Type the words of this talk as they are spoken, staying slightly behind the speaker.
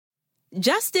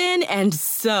Just in and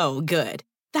so good.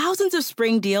 Thousands of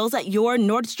spring deals at your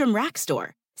Nordstrom Rack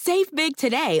store. Save big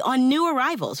today on new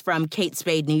arrivals from Kate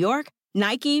Spade New York,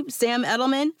 Nike, Sam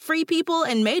Edelman, Free People,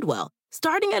 and Madewell,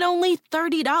 starting at only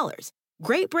 $30.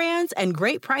 Great brands and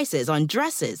great prices on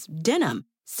dresses, denim,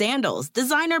 sandals,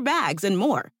 designer bags, and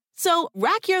more. So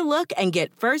rack your look and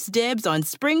get first dibs on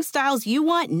spring styles you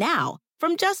want now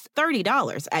from just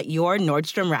 $30 at your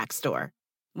Nordstrom Rack store.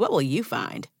 What will you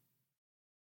find?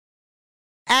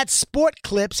 At Sport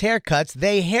Clips Haircuts,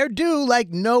 they hairdo like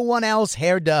no one else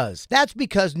hair does. That's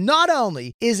because not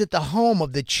only is it the home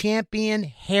of the champion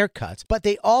haircuts, but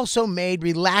they also made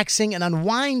relaxing and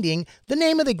unwinding the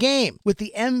name of the game. With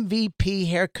the MVP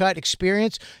haircut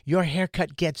experience, your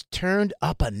haircut gets turned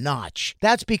up a notch.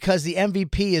 That's because the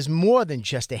MVP is more than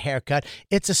just a haircut.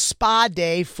 It's a spa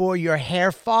day for your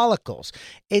hair follicles.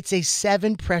 It's a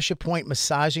 7 pressure point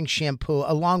massaging shampoo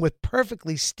along with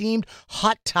perfectly steamed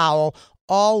hot towel,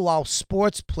 all while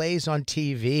sports plays on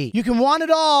TV. You can want it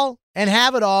all and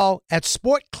have it all at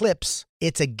Sport Clips.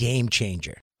 It's a game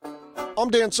changer. I'm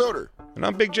Dan Soder. And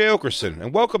I'm Big J. Okerson,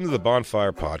 and welcome to the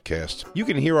Bonfire Podcast. You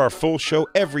can hear our full show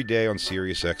every day on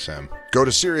SiriusXM. Go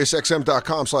to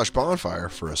SiriusXM.com/bonfire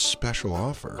for a special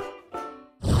offer.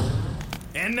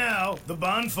 And now, the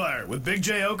Bonfire with Big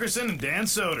J. Okerson and Dan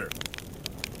Soder.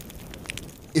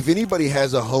 If anybody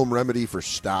has a home remedy for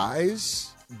styes,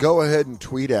 go ahead and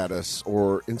tweet at us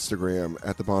or Instagram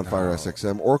at the Bonfire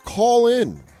SXM or call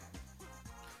in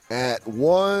at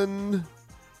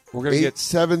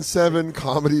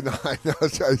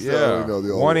 1-877-COMEDY-9. Yeah,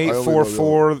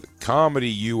 1-844-COMEDY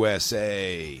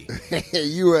USA.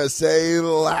 USA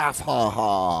laugh, ha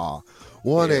ha.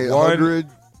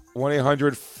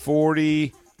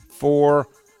 1-800-44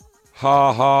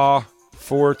 ha ha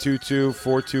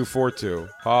 422-4242.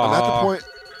 I'm at the point.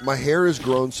 My hair has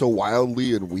grown so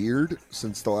wildly and weird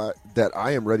since that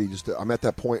I am ready. I'm at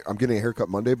that point. I'm getting a haircut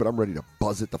Monday, but I'm ready to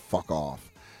buzz it the fuck off.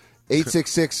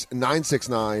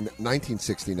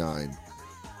 866-969-1969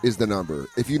 is the number.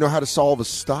 If you know how to solve a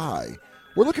sty,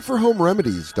 we're looking for home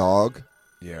remedies, dog.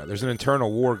 Yeah, there's an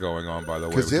internal war going on, by the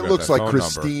way. Because it looks like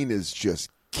Christine is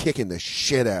just kicking the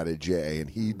shit out of Jay,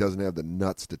 and he doesn't have the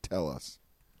nuts to tell us.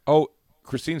 Oh,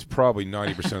 Christine's probably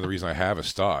 90% of the reason I have a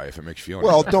sty, if it makes you feel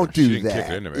well, better. Don't she do didn't that.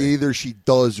 Kick it into me. Either she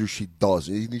does or she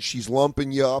doesn't. Either she's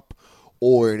lumping you up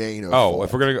or it ain't her fault.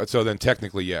 If we're going to go, so then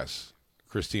technically, yes.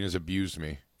 Christine has abused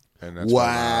me. And that's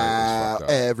wow. Why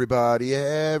Everybody.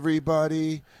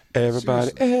 Seriously.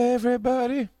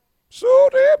 So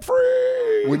damn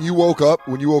free. When you woke up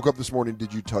this morning,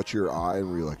 did you touch your eye and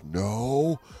were you like,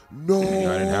 no? I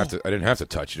didn't have to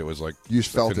touch it. It was like you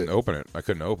just felt it. I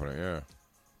couldn't open it, yeah.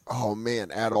 Oh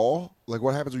man, at all? Like,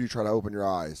 what happens when you try to open your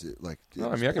eyes? I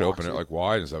can open it like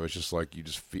wide and stuff. It's just like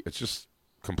it's just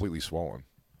completely swollen.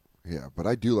 Yeah, but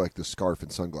I do like the scarf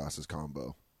and sunglasses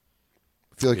combo.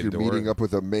 I feel like you're meeting up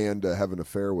with a man to have an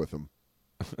affair with him.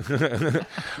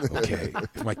 Okay,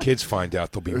 if my kids find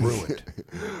out, they'll be ruined.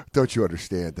 Don't you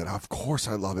understand that? Of course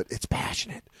I love it. It's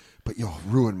passionate, but you'll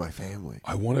ruin my family.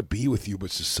 I want to be with you,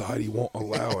 but society won't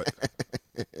allow it.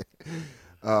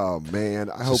 Oh man,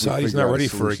 I hope society's not ready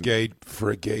for a gay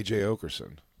Jay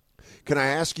Okerson. Can I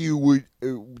ask you?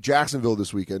 Jacksonville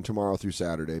this weekend, tomorrow through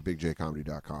Saturday,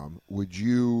 BigJComedy.com. Would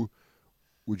you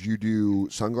do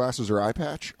sunglasses or eye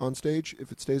patch on stage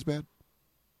if it stays bad?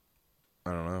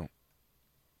 I don't know.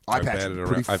 Eye patch is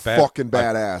pretty fucking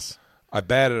badass. I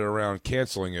batted around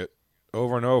canceling it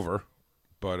over and over,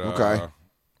 but okay.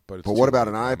 But what about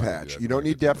an eye patch? You don't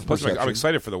need depth perception. I'm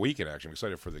excited for the weekend. Actually, I'm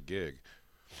excited for the gig.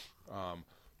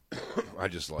 I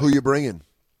just like. Who you bringing?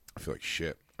 I feel like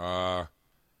shit. Nobody.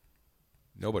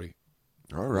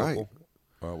 All right. It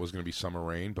was going to be Summer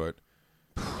Rain, but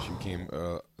she became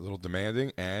a little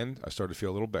demanding, and I started to feel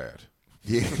a little bad.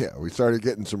 Yeah, we started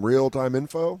getting some real-time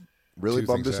info. Really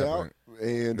bummed us out.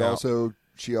 And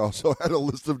she also had a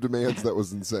list of demands that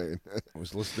was insane. It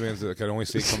was a list of demands that I could only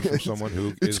say comes from someone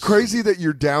who It's crazy that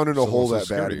you're down in a hole that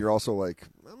bad, and you're also like,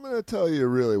 I'm going to tell you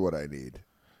really what I need.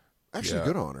 Actually,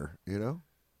 good on her, you know?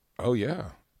 Oh, yeah.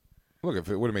 Look, if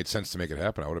it would have made sense to make it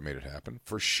happen, I would have made it happen.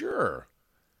 For sure.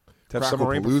 To have Summer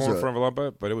Rain perform in front of a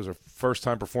lot, but it was her first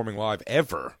time performing live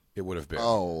ever, it would have been.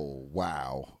 Oh,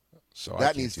 wow. So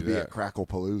that needs to be a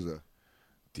Cracklepalooza.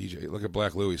 DJ, look at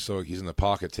Black Louie. So he's in the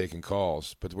pocket taking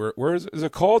calls. But there's a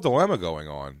call dilemma going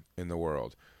on in the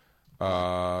world.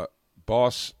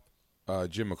 Boss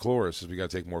Jim McClure says we got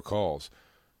to take more calls.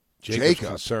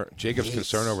 Jacob's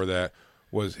concern over that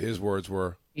was his words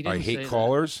were, I hate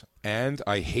callers and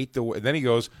I hate the way. And then he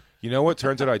goes, you know what?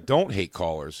 Turns out I don't hate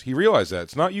callers. He realized that.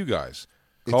 It's not you guys.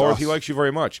 Callers, he likes you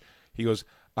very much. He goes,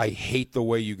 I hate the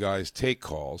way you guys take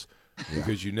calls.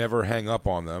 because you never hang up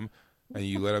on them, and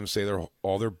you let them say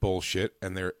all their bullshit,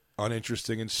 and they're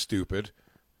uninteresting and stupid,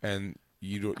 and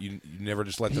you never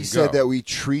just let them go. He said that we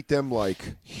treat them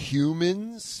like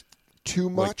humans too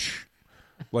much.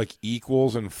 Like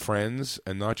equals and friends,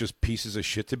 and not just pieces of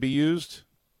shit to be used.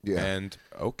 Yeah. And,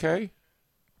 okay.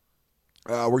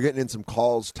 We're getting in some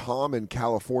calls. Tom in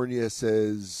California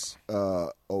says a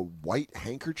white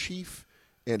handkerchief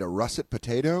and a russet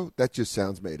potato. That just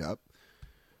sounds made up.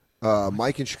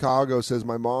 Mike in Chicago says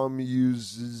my mom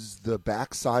uses the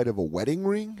backside of a wedding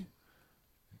ring.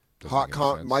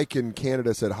 Mike in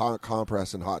Canada said hot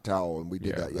compress and hot towel, and we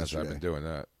did that yesterday. I've been doing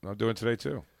that. I'm doing today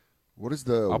too. What is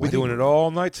the? I'll be doing it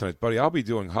all night tonight, buddy. I'll be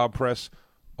doing hot press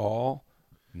all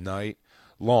night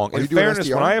long. In fairness,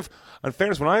 when I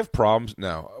have problems,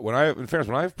 when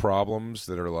I have problems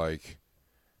that are like,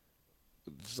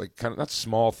 it's like kind of not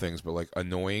small things, but like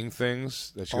annoying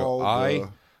things that you go,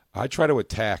 I try to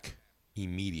attack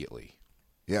immediately.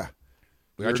 Yeah,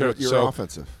 you're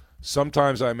offensive.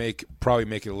 Sometimes I probably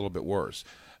make it a little bit worse.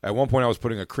 At one point, I was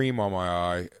putting a cream on my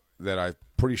eye that I'm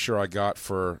pretty sure I got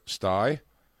for Stye.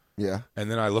 Yeah. And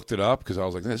then I looked it up because I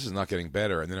was like, this is not getting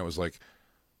better. And then it was like,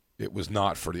 it was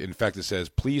not for the. In fact, it says,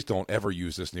 please don't ever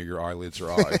use this near your eyelids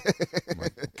or eye. I'm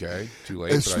like, okay, too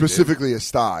late. And specifically a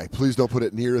Stye. Please don't put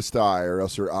it near a Stye or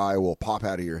else your eye will pop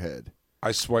out of your head.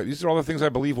 I swipe. These are all the things I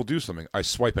believe will do something. I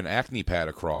swipe an acne pad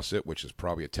across it, which is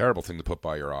probably a terrible thing to put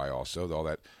by your eye also, all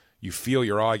that. You feel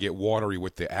your eye get watery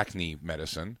with the acne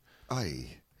medicine.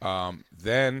 Aye.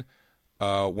 Then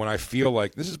when I feel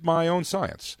like, this is my own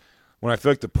science, when I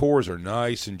feel like the pores are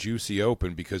nice and juicy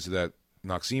open because of that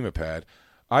Noxema pad,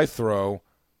 I throw,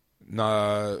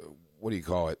 what do you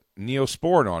call it,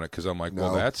 Neosporin on it because I'm like,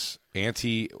 well, that's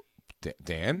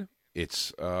Dan,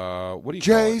 it's, what do you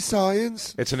call it?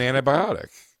 Science. It's an antibiotic.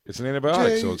 It's an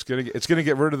antibiotic, so it's gonna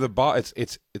get rid of the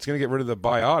it's gonna get rid of the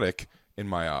biotic in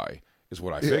my eye. Is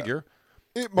what I figure.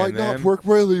 It might not work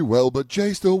really well, but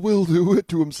Jay still will do it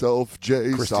to himself.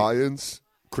 Science.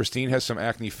 Christine has some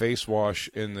acne face wash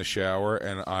in the shower,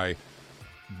 and I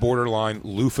borderline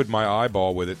loofed my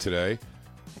eyeball with it today.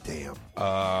 Damn.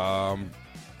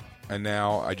 And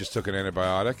now I just took an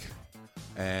antibiotic,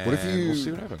 and we'll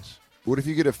see what happens. What if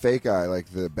you get a fake eye like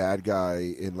the bad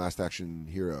guy in Last Action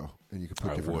Hero, and you could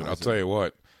put different eyes I'll tell you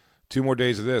what. 2 more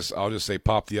days of this, I'll just say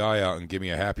pop the eye out and give me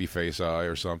a happy face eye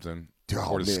or something.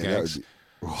 Or the skanks.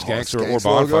 Skanks or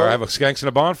bonfire. Logo? I have a skanks and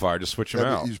a bonfire. Just switch them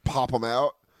out. You just pop them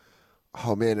out.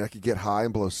 Oh, man, I could get high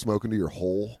and blow smoke into your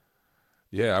hole.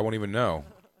 Yeah, I won't even know.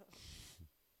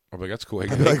 I'll be like, that's cool. Hey,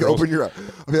 open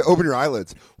your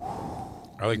eyelids.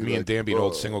 I like me and Dan being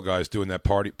old single guys doing that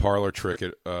parlor trick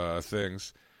at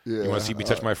things. Yeah. You want to see me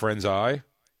touch my friend's eye?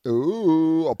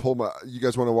 Ooh, I'll pull my. You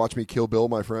guys want to watch me kill Bill,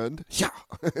 my friend? Yeah.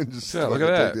 And just look at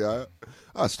that. Take the eye.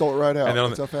 I stole it right out.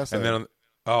 That's how fast and then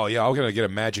oh yeah, I'm gonna get a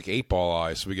magic 8-ball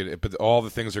eye. So we get it, but all the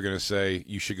things are gonna say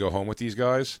you should go home with these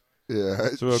guys. Yeah.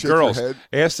 So girls,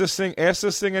 ask this thing. Ask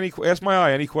my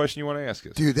eye any question you want to ask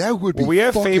us. Dude, that would be. Will we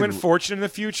have fame and fortune in the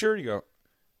future? You go.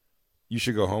 You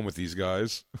should go home with these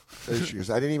guys. She goes,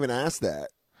 I didn't even ask that.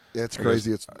 Yeah, it's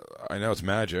crazy. I know it's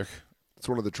magic. It's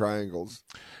one of the triangles.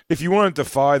 If you want to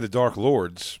defy the Dark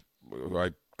Lords,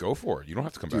 I go for it. You don't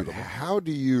have to come back. Dude, how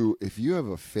do you, if you have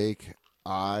a fake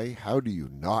eye, how do you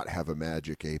not have a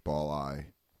magic 8-ball eye?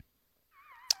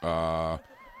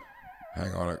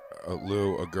 Hang on.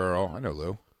 Lou, a girl, I know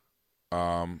Lou,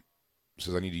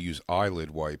 says I need to use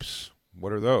eyelid wipes.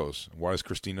 What are those? Why does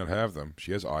Christine not have them?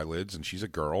 She has eyelids, and she's a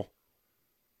girl.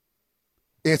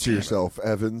 Answer yourself,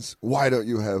 Evans. Why don't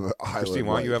you have eyelid wipes? Christine,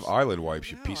 why don't you have eyelid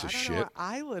wipes, you piece of shit? I don't know what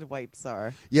eyelid wipes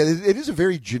are. Yeah, it is a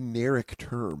very generic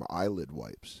term, eyelid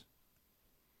wipes.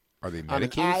 Are they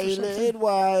medicated eyelid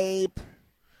wipe.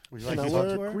 Would you like to talk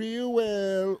to her? Real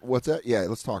well. What's that? Yeah,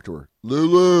 let's talk to her.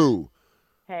 Lulu.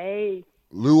 Hey.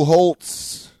 Lou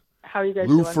Holtz. How are you guys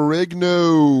Lou doing?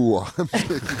 Ferrigno.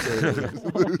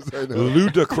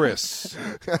 Ludacris.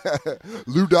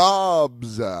 Lou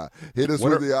Dobbs. Hit us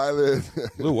with the eyelid.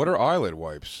 Lou, what are eyelid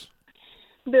wipes?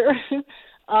 They're,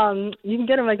 you can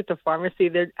get them like at the pharmacy.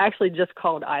 They're actually just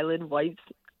called eyelid wipes.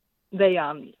 They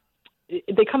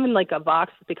come in like a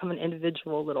box. They come in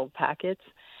individual little packets,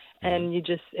 and you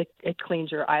just it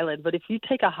cleans your eyelid. But if you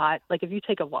take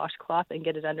a washcloth and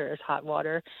get it under as hot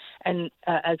water, and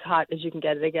as hot as you can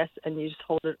get it, I guess, and you just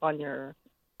hold it on your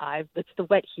eye, it's the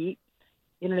wet heat.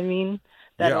 You know what I mean?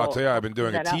 I'll tell you, I've been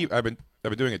doing I've been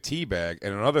doing a tea bag,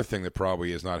 and another thing that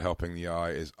probably is not helping the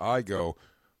eye is I go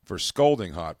for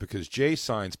scalding hot because Jay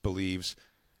Science believes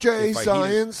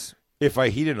if I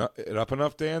heat it up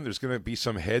enough, Dan, there's going to be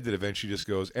some head that eventually just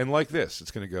goes, and like this,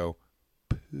 it's going to go,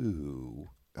 poo.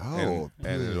 Oh,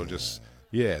 and it'll just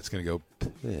it's gonna go.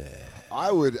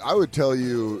 I would tell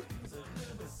you,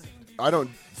 I don't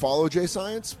follow J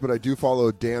Science, but I do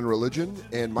follow Dan Religion.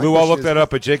 And my Lou, I'll look that up.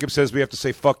 But Jacob says we have to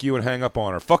say "fuck you" and hang up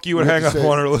on her. Fuck you and hang up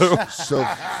on her, Lou. So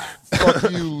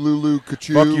fuck you, Lulu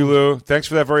Kachu. Fuck you, Lou. Thanks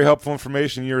for that very helpful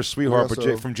information. You're a sweetheart.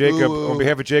 But from Jacob, on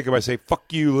behalf of Jacob, I say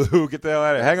fuck you, Lou. Get the hell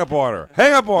out of here. Hang up on her.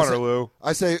 Hang up on her, Lou.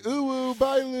 I say ooh,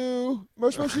 bye, Lou.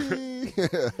 Mush mushy. You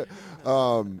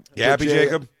happy,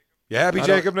 Jacob? You happy,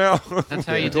 Jacob? Now that's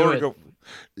how you do it.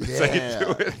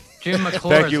 Yeah. Jim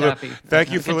McClure is you, happy.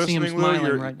 Thank you for listening,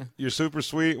 Lou. You're super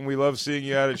sweet, and we love seeing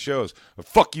you out at shows.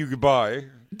 Fuck you, goodbye.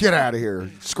 Get out of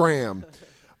here. Scram.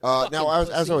 Now,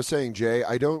 as I was saying, Jay,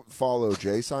 I don't follow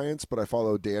J Science, but I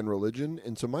follow Dan Religion.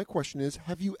 And so my question is,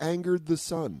 have you angered the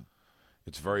sun?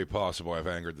 It's very possible I've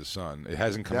angered the sun. It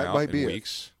hasn't come out in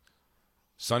weeks.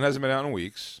 Sun hasn't been out in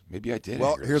weeks. Maybe I did.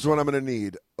 Well, here's what I'm going to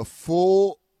need. A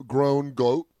full-grown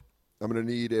goat. I'm going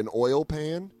to need an oil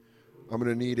pan. I'm going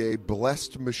to need a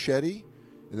blessed machete,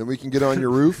 and then we can get on your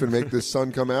roof and make this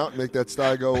sun come out and make that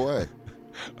sty go away.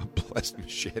 A blessed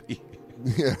machete.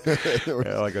 Yeah.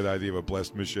 I like the idea of a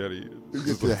blessed machete.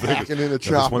 Just hacking in a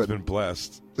chop. This one's been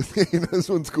blessed. This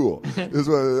one's cool. This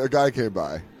one, a guy came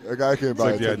by. It's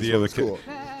like the idea of cool.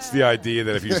 It's the idea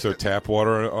that if you throw tap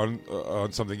water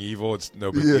on something evil, it's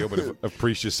no big deal. But if a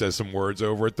priest just says some words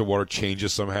over it, the water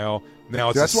changes somehow.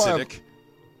 Now it's acidic.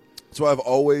 That's why I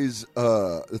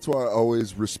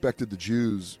always respected the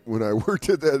Jews when I worked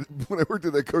at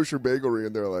that kosher bakery,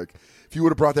 and they're like, if you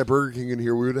would have brought that Burger King in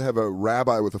here, we would have a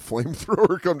rabbi with a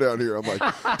flamethrower come down here. I'm like,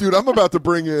 dude, I'm about to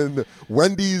bring in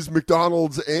Wendy's,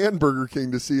 McDonald's, and Burger King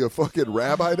to see a fucking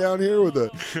rabbi down here with a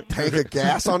tank of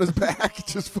gas on his back,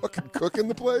 just fucking cooking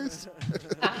the place.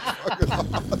 Fucking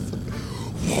awesome.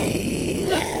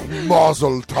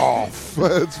 Mazel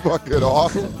tov. It's fucking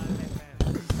awesome.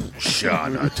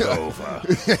 Shana Tova.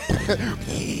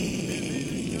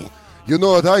 You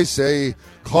know what I say?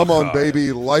 Come on,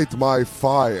 baby, light my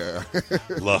fire.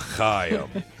 L'chaim.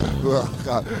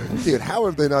 Dude, how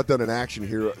have they not done an action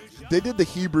hero? They did the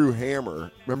Hebrew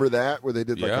Hammer. Remember that? Where they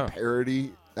did like a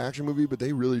parody action movie? But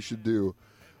they really should do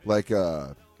like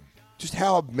just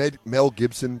how Mel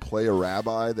Gibson play a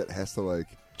rabbi that has to like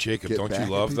Jacob, don't you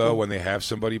love, though, when they have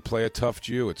somebody play a tough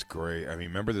Jew? It's great. I mean,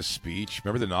 remember the speech?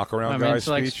 Remember the knockaround guy's it's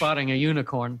speech? like spotting a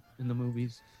unicorn in the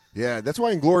movies. Yeah, that's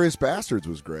why Inglourious Bastards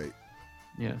was great.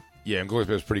 Yeah. Yeah, Inglourious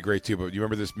Bastards was pretty great, too. But you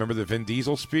remember this? Remember the Vin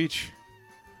Diesel speech?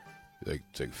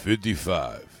 It's like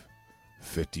 55.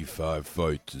 55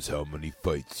 fights is how many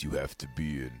fights you have to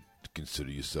be in to consider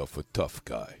yourself a tough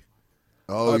guy.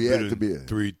 Oh, I've yeah, been to be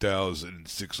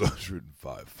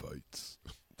 3,605 fights.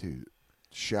 Dude.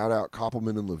 Shout out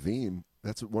Koppelman and Levine.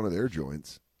 That's one of their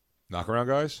joints. Knockaround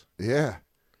guys? Yeah.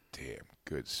 Damn,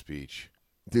 good speech.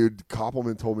 Dude,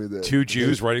 Koppelman told me that... Two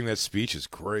Jews writing that speech is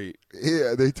great.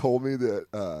 Yeah, they told me that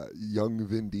young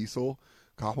Vin Diesel,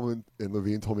 Koppelman and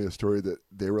Levine told me a story that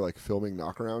they were like filming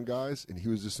Knockaround Guys, and he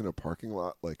was just in a parking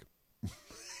lot like...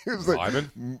 he was like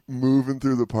moving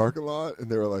through the parking lot, and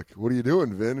they were like, what are you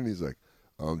doing, Vin? And he's like,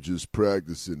 I'm just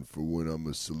practicing for when I'm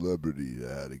a celebrity,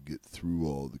 how to get through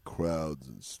all the crowds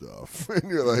and stuff.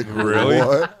 And you're like, really?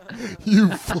 What?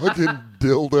 You fucking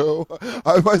dildo.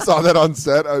 If I saw that on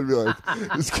set, I'd be like,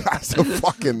 this guy's a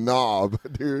fucking knob,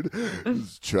 dude.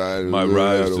 Just trying to My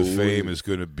rise to fame is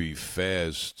going to be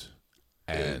fast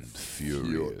and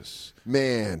furious.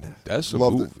 Man. That's a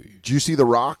movie. Did you see The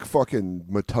Rock fucking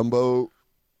Matumbo,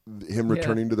 him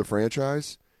returning to the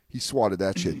franchise? He swatted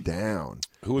that shit down.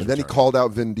 Who was and then he called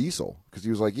out Vin Diesel because he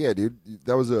was like, yeah, dude,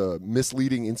 that was a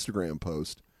misleading Instagram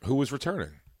post. Who was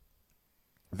returning?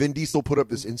 Vin Diesel put up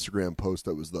this Instagram post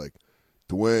that was like,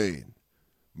 Dwayne,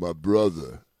 my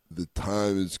brother, the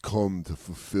time has come to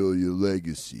fulfill your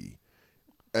legacy.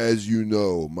 As you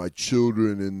know, my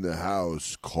children in the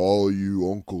house call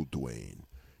you Uncle Dwayne,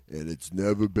 and it's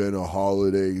never been a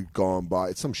holiday gone by.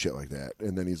 It's some shit like that.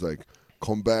 And then he's like,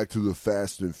 come back to the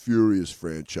Fast and Furious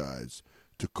franchise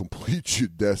to complete your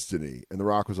destiny. And The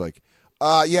Rock was like,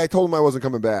 yeah, I told him I wasn't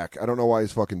coming back. I don't know why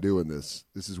he's fucking doing this.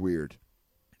 This is weird.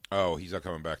 Oh, he's not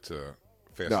coming back to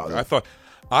Fast and Furious.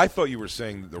 I thought you were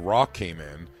saying that The Rock came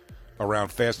in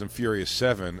around Fast and Furious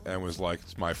 7 and was like,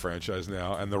 it's my franchise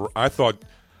now. And I thought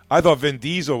Vin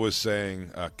Diesel was saying,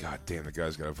 God damn, the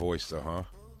guy's got a voice though, huh?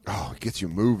 Oh, it gets you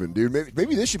moving, dude.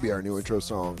 Maybe this should be our new intro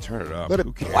song. Turn it up. Let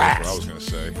it blast. That's what I was going to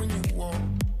say.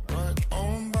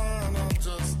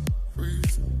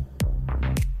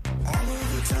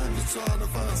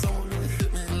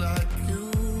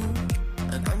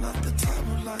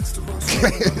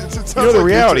 The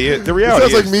reality it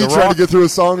sounds like me The trying Rock, to get through a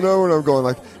song though, and I'm going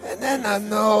like, and then I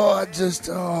know. I just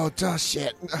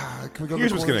shit. Can we go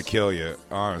Here's to what's the going to kill you,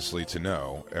 honestly, to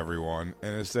know, everyone,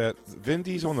 and it's that Vin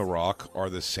Diesel and The Rock are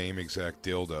the same exact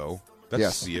dildo.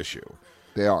 That's the issue.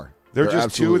 They are. They're just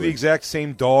absolutely two of the exact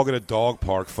same dog at a dog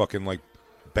park fucking, like,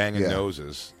 banging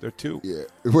noses. They're two. Yeah.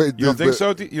 Wait, you don't think so?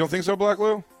 You don't think so, Black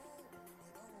Lou?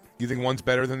 You think one's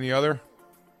better than the other?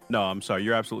 No, I'm sorry.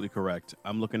 You're absolutely correct.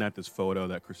 I'm looking at this photo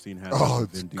that Christine has. Oh, of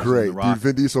it's Vin Diesel great. and The Rock. Dude,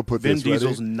 Vin Diesel put Vin this.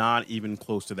 Diesel's ready? not even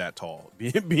close to that tall.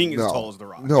 Being as tall as The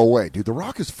Rock. No way, dude. The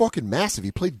Rock is fucking massive.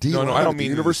 He played D1 I don't at mean the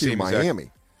University of the same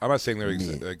Miami. I'm not saying they're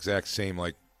the exact same,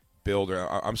 like, build.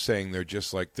 I'm saying they're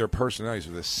just, like, their personalities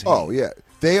are the same. Oh, yeah.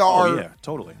 They are. Oh, yeah,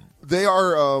 totally. They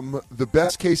are the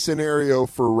best case scenario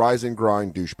for rise and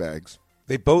grind douchebags.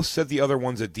 They both said the other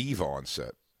one's a diva on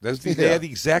set. They had the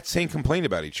exact same complaint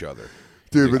about each other.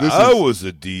 Dude, but I was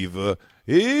a diva.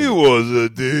 He was a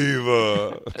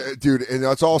diva. Dude, and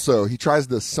that's also, he tries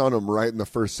to sun him right in the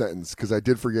first sentence, because I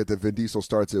did forget that Vin Diesel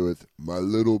starts it with, my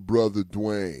little brother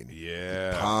Dwayne.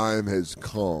 Yeah. Time has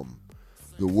come.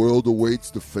 The world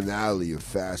awaits the finale of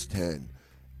Fast 10.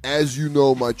 As you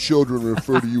know, my children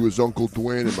refer to you as Uncle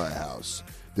Dwayne in my house.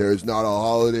 There is not a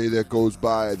holiday that goes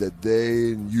by that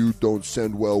they and you don't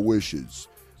send well wishes.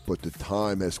 But the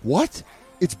time has... What?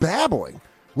 It's babbling.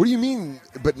 What do you mean,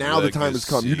 but now the time has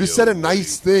come? You just said a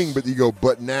nice thing, but you go,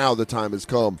 but now the time has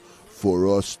come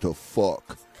for us to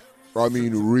fuck. I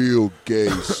mean, real gay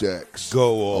sex.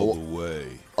 Go all the way.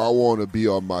 I want to be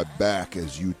on my back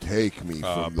as you take me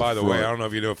from the By the way, front. I don't know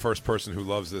if you know a first person who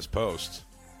loves this post.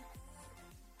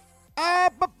 Party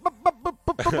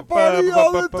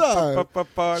all the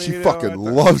time. She fucking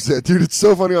loves it, dude. It's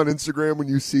so funny on Instagram when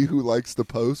you see who likes the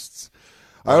posts.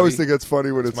 I always think it's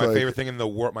funny when it's my like favorite thing in the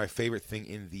world. My favorite thing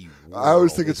in the world. I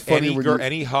always think it's funny any when girl, you-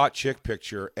 any hot chick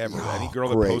picture ever. Any girl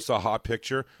that great. posts a hot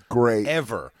picture, Great.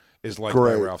 ever is liked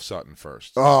Great. by Ralph Sutton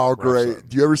first. Oh, Ralph great. Sutton.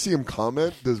 Do you ever see him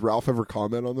comment? Does Ralph ever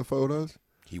comment on the photos?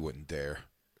 He wouldn't dare.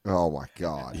 Oh, my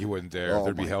God. He wouldn't dare. Oh,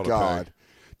 There'd be my hell to God. pay.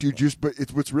 Dude, but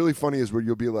it's what's really funny is where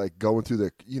you'll be like going through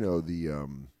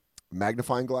the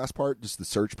magnifying glass part, just the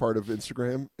search part of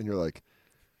Instagram, and you're like,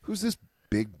 who's this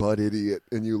big butt idiot?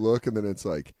 And you look, and then it's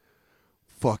like,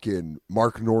 fucking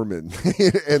Mark Norman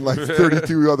and like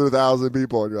 32 other thousand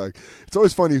people, and you're like, it's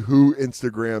always funny who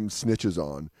Instagram snitches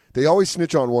on. They always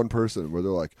snitch on one person where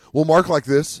they're like, well, Mark like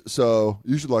this, so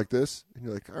you should like this, and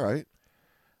you're like, all right,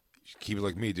 Keep it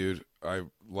like me, dude. I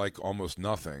like almost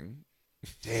nothing.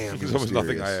 damn, There's almost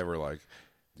nothing I ever like.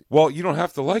 Well, you don't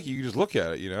have to like it. You can just look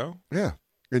at it, you know? Yeah,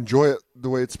 enjoy it the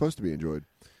way it's supposed to be enjoyed.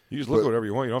 You just look at whatever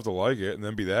you want. You don't have to like it and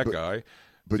then be that guy.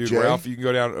 But dude, Jay? Ralph, you can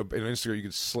go down on Instagram. You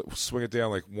can swing it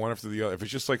down like one after the other. If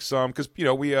it's just like some, because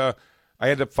I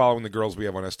end up following the girls we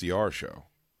have on SDR show.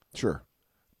 Sure,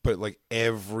 but like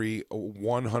every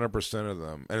 100% of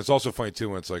them, and it's also funny too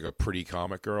when it's like a pretty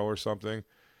comic girl or something,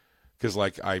 because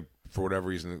like I for whatever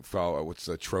reason follow what's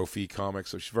a Trophy comic,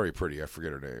 so she's very pretty. I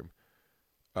forget her name.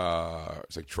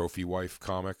 It's like Trophy Wife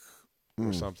comic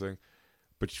or something.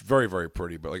 But she's very, very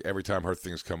pretty. But like every time her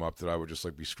things come up that I would just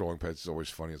like be scrolling past, it's always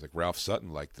funny. It's like Ralph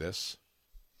Sutton like this.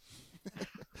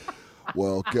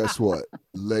 Well, guess what?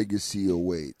 Legacy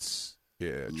awaits.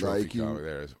 Yeah, Trophy comic.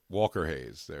 There it is. Walker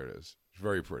Hayes. There it is. She's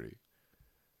very pretty.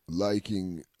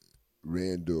 Liking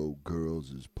rando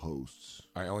girls' posts.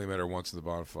 I only met her once at the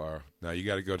bonfire. Now you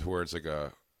got to go to where it's like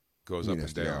goes You up mean and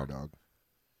SDR, down. dog.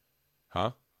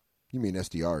 Huh? You mean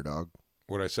SDR, dog?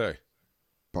 What'd I say?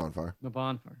 Bonfire. The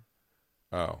bonfire.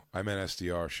 Oh, I meant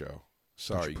SDR show.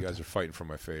 Sorry, you guys are fighting for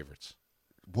my favorites.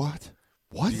 What?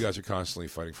 What? You guys are constantly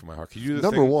fighting for my heart. Can you do the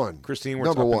Number thing, one. Christine, where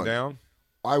it's Number up one. and down?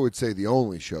 I would say the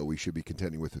only show we should be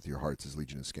contending with your hearts is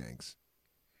Legion of Skanks.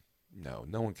 No,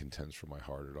 no one contends for my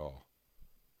heart at all.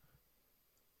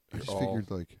 I just figured,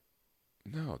 like...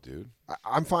 No, dude.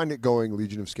 I'm fine at going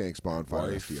Legion of Skanks,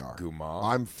 Bonfire, Wife, SDR.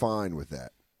 Guma. I'm fine with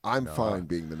that. I'm fine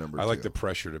being the number two. I like the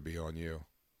pressure to be on you.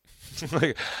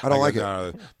 Like, I don't like it.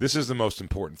 No, this is the most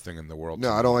important thing in the world.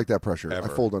 No, I don't like that pressure.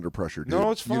 Ever. I fold under pressure, dude.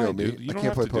 No, it's fine, you know me. dude. You I don't can't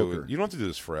have play to poker. do it. You don't have to do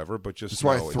this forever, but just That's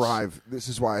why I know it's- thrive. This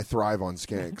is why I thrive on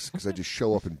Skanks, because I just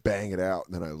show up and bang it out,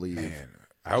 and then I leave. Man,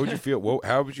 how would you feel?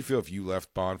 How would you feel if you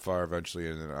left Bonfire eventually,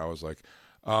 and then I was like,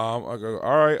 I go,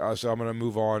 all right, so I'm going to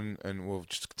move on, and we'll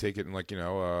just take it in like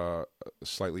a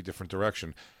slightly different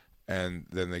direction, and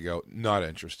then they go, not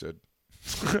interested.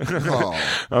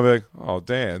 Oh. I'm like, oh,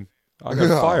 Dan, I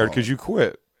got fired because you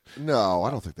quit. No,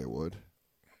 I don't think they would.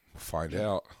 Find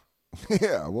out.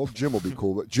 Yeah, well, Jim will be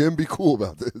cool, but Jim, be cool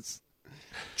about this.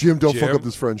 Jim, don't fuck up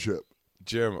this friendship.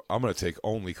 Jim, I'm going to take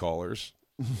only callers.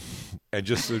 And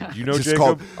just so you know, Just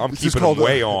Jacob, I'm it's just keeping them called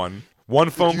way on.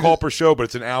 One phone call per show, but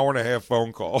it's an hour and a half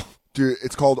phone call. Dude,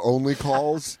 it's called Only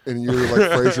Calls, and you're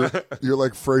like Fraser. You're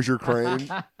like Fraser Crane.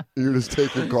 You're just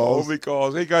taking calls. Only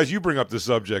calls. Hey guys, you bring up the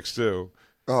subjects too.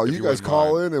 Oh, you guys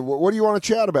call in, and what do you want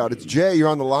to chat about? It's Jay. You're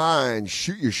on the line.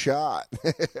 Shoot your shot.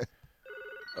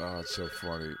 Oh, it's so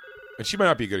funny. And she might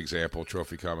not be a good example,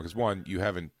 Trophy Comic, because one, you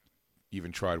haven't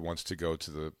even tried once to go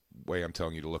to the way I'm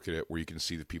telling you to look at it, where you can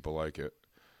see that people like it.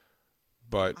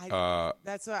 But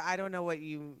that's what I don't know what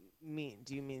you mean.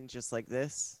 Do you mean just like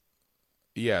this?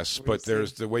 Yes, but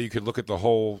there's the way you could look at the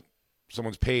whole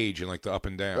someone's page and like the up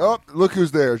and down. Oh, look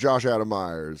who's there, Josh Adam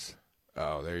Myers.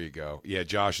 Oh, there you go. Yeah,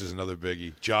 Josh is another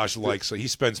biggie. Josh likes. He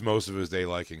spends most of his day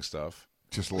liking stuff.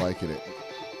 Just liking it.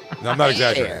 No, I'm not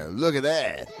exaggerating. Yeah, look at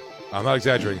that. I'm not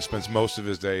exaggerating. He spends most of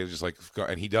his day just like,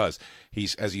 and he does.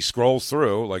 As he scrolls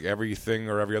through like everything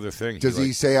or every other thing. Does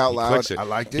he say out loud, "I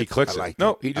liked it"? He clicks it.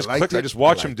 No, he just clicks it. I just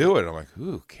watch him do it. I'm like,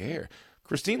 who cares?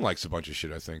 Christine likes a bunch of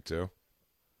shit, I think, too.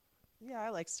 Yeah, I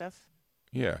like stuff.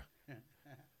 Yeah.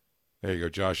 There you go,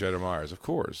 Josh Adam Myers, of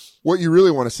course. What you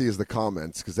really want to see is the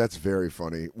comments, because that's very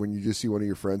funny. When you just see one of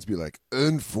your friends be like,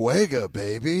 "Un fuego,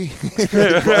 baby." What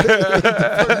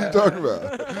are you talking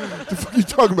about? The fuck are you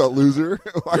talking about, loser?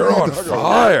 You're on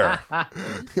fire.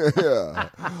 Yeah.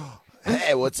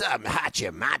 Hey, what's up,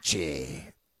 Hachi Machi?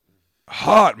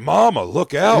 Hot mama,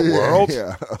 look out, world.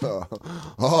 Yeah.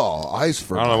 Oh, ice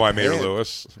for I don't know why I made her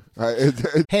Lewis.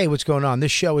 Hey, what's going on?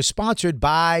 This show is sponsored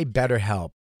by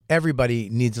BetterHelp. Everybody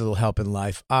needs a little help in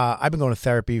life. I've been going to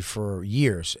therapy for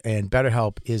years, and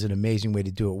BetterHelp is an amazing way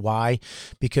to do it. Why?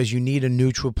 Because you need a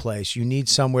neutral place. You need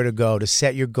somewhere to go to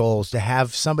set your goals, to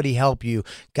have somebody help you,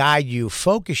 guide you,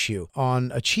 focus you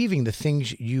on achieving the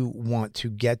things you want to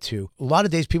get to. A lot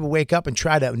of days people wake up and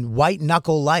try to white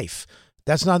knuckle life.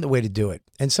 That's not the way to do it.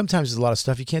 And sometimes there's a lot of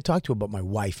stuff you can't talk to about my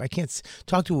wife. I can't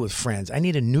talk to her with friends. I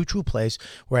need a neutral place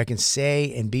where I can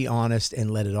say and be honest and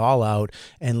let it all out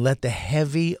and let the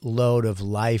heavy load of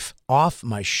life off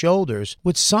my shoulders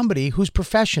with somebody who's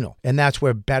professional. And that's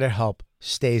where BetterHelp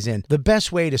stays in. The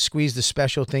best way to squeeze the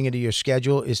special thing into your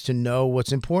schedule is to know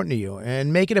what's important to you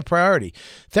and make it a priority.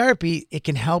 Therapy, it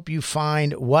can help you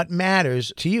find what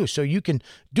matters to you so you can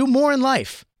do more in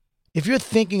life. If you're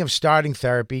thinking of starting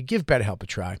therapy, give BetterHelp a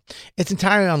try. It's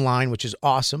entirely online, which is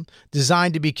awesome,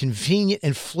 designed to be convenient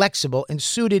and flexible and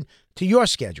suited to your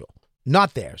schedule,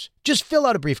 not theirs. Just fill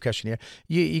out a brief questionnaire.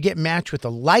 You get matched with a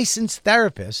licensed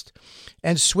therapist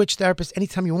and switch therapists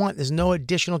anytime you want. There's no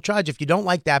additional charge. If you don't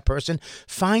like that person,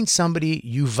 find somebody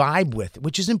you vibe with,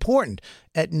 which is important,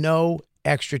 at no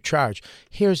extra charge.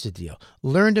 Here's the deal.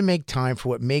 Learn to make time for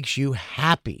what makes you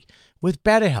happy with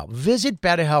BetterHelp. Visit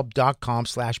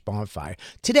BetterHelp.com/bonfire.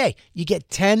 Today, you get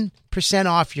 10%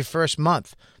 off your first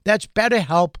month. That's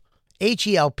BetterHelp,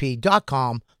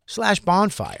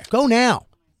 HELP.com/bonfire. Go now.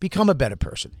 Become a better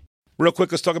person. Real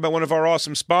quick, let's talk about one of our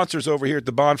awesome sponsors over here at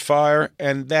the Bonfire,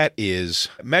 and that is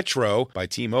Metro by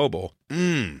T-Mobile.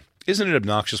 Isn't it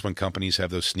obnoxious when companies have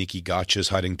those sneaky gotchas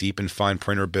hiding deep in fine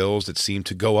printer bills that seem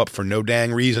to go up for no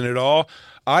dang reason at all?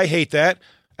 I hate that.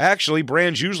 Actually,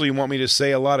 brands usually want me to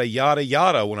say a lot of yada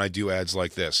yada when I do ads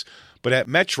like this. But at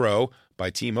Metro by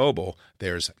T-Mobile,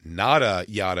 there's nada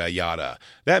yada yada.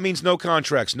 That means no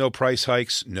contracts, no price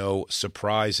hikes, no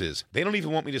surprises. They don't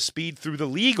even want me to speed through the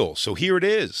legal, so here it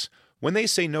is. When they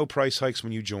say no price hikes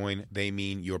when you join, they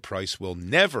mean your price will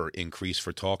never increase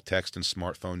for talk, text, and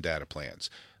smartphone data plans.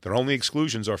 Their only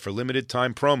exclusions are for limited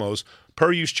time promos,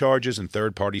 per-use charges, and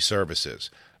third-party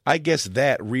services. I guess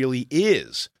that really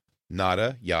is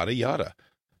nada, yada, yada.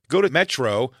 Go to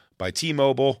Metro by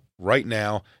T-Mobile right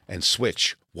now and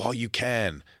switch while you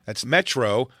can. That's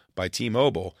Metro by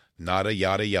T-Mobile, nada,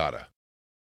 yada, yada.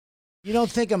 You don't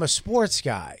think I'm a sports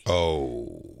guy.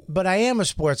 Oh. But I am a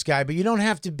sports guy, but you don't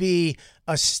have to be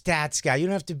a stats guy. You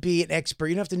don't have to be an expert.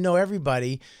 You don't have to know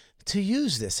everybody to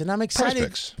use this. And I'm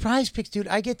excited. Prize Picks, dude.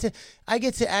 I get to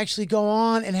actually go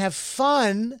on and have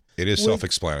fun. It is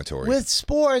self-explanatory. With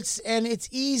sports, and it's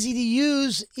easy to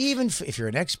use, even if you're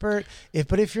an expert.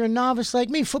 But if you're a novice like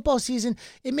me, football season,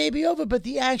 it may be over, but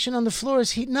the action on the floor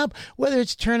is heating up. Whether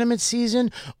it's tournament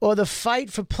season or the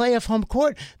fight for playoff home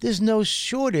court, there's no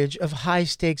shortage of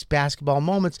high-stakes basketball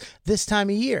moments this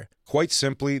time of year. Quite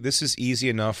simply, this is easy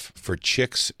enough for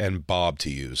Chicks and Bob to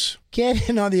use. Get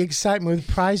in on the excitement with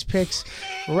Prize Picks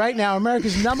right now,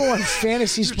 America's #1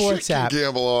 fantasy sports app.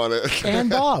 Gamble on it. And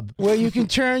Bob, where you can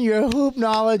turn your hoop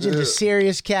knowledge into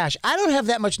serious cash. I don't have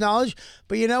that much knowledge,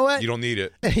 but you know what? You don't need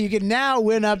it. You can now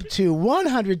win up to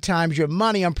 100 times your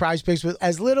money on Prize Picks with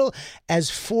as little as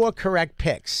 4 correct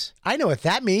picks. I know what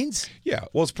that means. Yeah,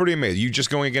 well, it's pretty amazing. You're just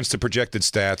going against the projected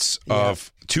stats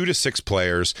of 2 to 6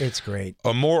 players. It's great.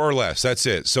 A more or less. That's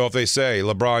it. So if they say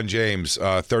LeBron James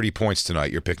 30 points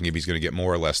tonight, you're picking if he's going to get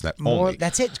more or less than that. More. Only.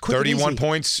 That's it. 31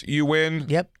 points, you win.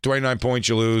 Yep. 29 points,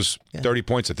 you lose. 30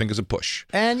 points, I think, is a push.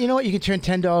 And you know what? You can turn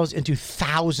 $10 into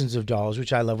thousands of dollars,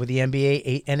 which I love, with the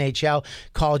NBA, NHL,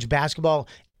 college basketball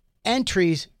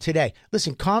entries today.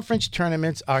 Listen, conference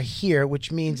tournaments are here,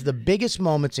 which means the biggest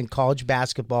moments in college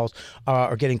basketballs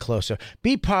are getting closer.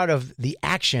 Be part of the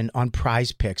action on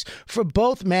Prize Picks for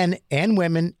both men and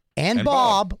women and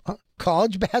Bob.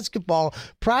 College basketball.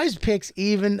 Prize Picks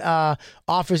even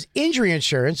offers injury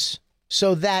insurance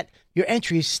so that your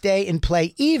entries stay in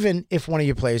play even if one of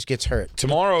your players gets hurt.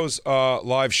 Tomorrow's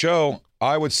live show,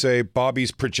 I would say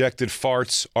Bobby's projected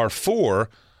farts are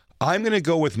 4. I'm going to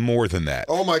go with more than that.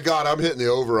 Oh, my God. I'm hitting the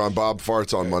over on Bob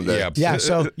Farts on Monday. Yeah,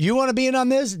 so you want to be in on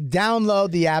this? Download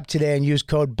the app today and use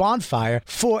code BONFIRE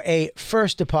for a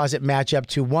first deposit match up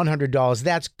to $100.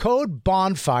 That's code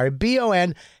BONFIRE,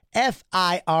 BONFIRE,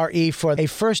 for a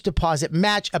first deposit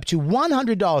match up to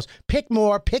 $100. Pick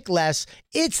more, pick less.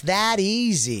 It's that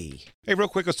easy. Hey, real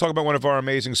quick, let's talk about one of our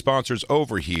amazing sponsors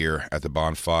over here at the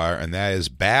Bonfire, and that is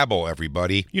Babbel,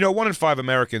 everybody. You know, 1 in 5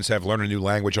 Americans have learned a new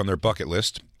language on their bucket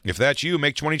list. If that's you,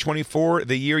 make 2024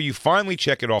 the year you finally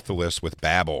check it off the list with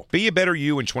Babbel. Be a better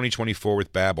you in 2024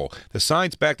 with Babbel, the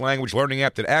science-backed language learning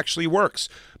app that actually works.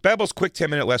 Babbel's quick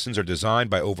 10-minute lessons are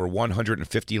designed by over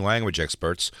 150 language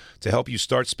experts to help you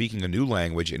start speaking a new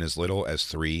language in as little as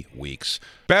 3 weeks.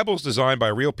 Babbel's designed by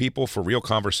real people for real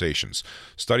conversations.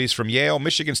 Studies from Yale,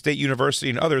 Michigan State University,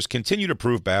 and others continue to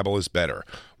prove Babbel is better.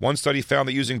 One study found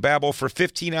that using Babbel for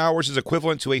 15 hours is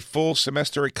equivalent to a full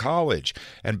semester at college,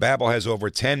 and Babbel has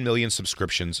over 10 million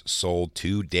subscriptions sold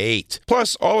to date.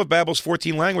 Plus, all of Babbel's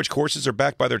 14 language courses are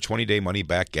backed by their 20-day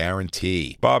money-back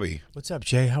guarantee. Bobby. What's up,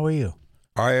 Jay? How are you?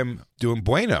 I am doing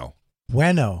bueno.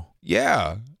 Bueno.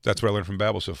 Yeah, that's what I learned from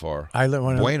Babbel so far. I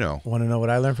learned bueno. Want to know what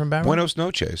I learned from Babbel? Buenos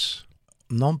noches.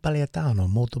 Non paletano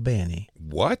molto bene.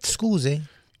 What? Scusi.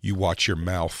 You watch your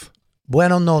mouth.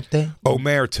 Buenos notte.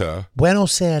 Omerta.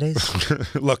 Buenos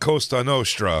Aires. La Costa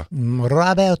Nostra.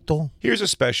 Roberto. Here's a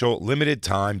special limited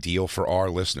time deal for our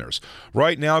listeners.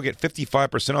 Right now, get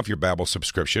 55% off your Babbel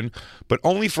subscription, but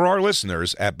only for our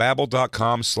listeners at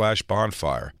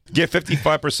Babbel.com/bonfire. Get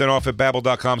 55% off at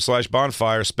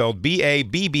Babbel.com/bonfire, spelled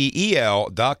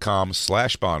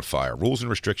BABBEL.com/bonfire. Rules and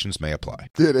restrictions may apply.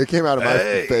 Dude, it came out of my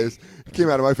face. It came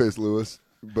out of my face, Lewis.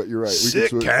 But you're right.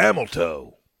 Sick camel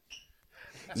toe.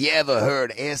 You ever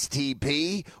heard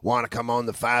STP? Want to come on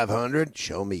the 500?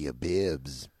 Show me your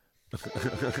bibs.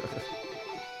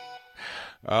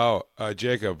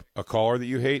 Jacob, a caller that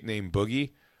you hate named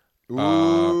Boogie.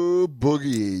 Ooh,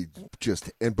 Boogie.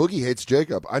 And Boogie hates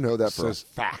Jacob. I know that for a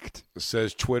fact.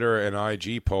 Says Twitter and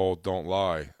IG poll don't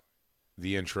lie.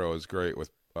 The intro is great with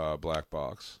Black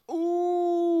Box.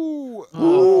 Ooh.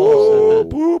 Ooh.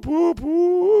 Boop, boop,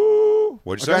 boop.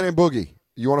 What'd you say? A guy named Boogie.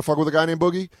 You want to fuck with a guy named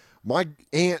Boogie? My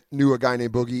aunt knew a guy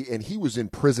named Boogie, and he was in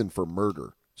prison for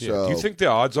murder. Yeah. So, Do you think the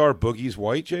odds are Boogie's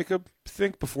white, Jacob?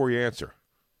 Think before you answer.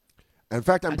 In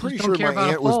fact, I'm pretty sure my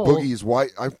aunt was Boogie's wife.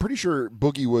 I'm pretty sure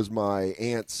Boogie was my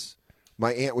aunt's.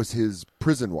 My aunt was his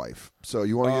prison wife. So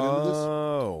you want to get into this?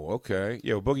 Oh, okay.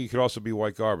 Yeah, well, Boogie could also be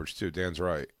white garbage too. Dan's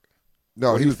right.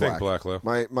 No, he was black. black. Lou?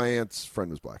 My aunt's friend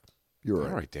was black. You were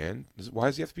right. All right, Dan. Why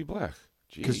does he have to be black?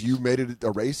 Because you made it a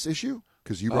race issue.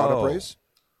 Because you brought up race.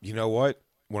 You know what?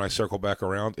 When I circle back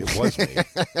around, it was me.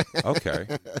 Okay.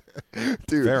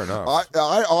 Dude, fair enough.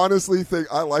 I honestly think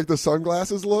I like the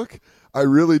sunglasses look. I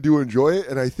really do enjoy it,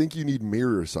 and I think you need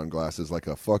mirror sunglasses like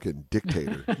a fucking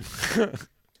dictator.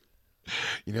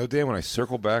 You know, Dan, when I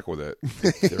circle back with it,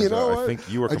 I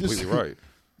think you were completely right.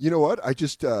 You know what? I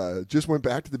just went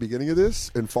back to the beginning of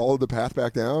this and followed the path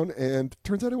back down, and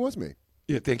turns out it was me.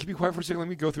 Yeah, Dan, can you be quiet for a second? Let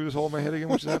me go through this hole in my head again.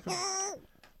 What just happened?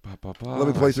 Let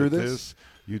me play through this.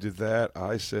 You did that.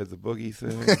 I said the Boogie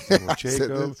thing.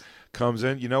 Jacob comes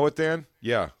in. You know what, Dan?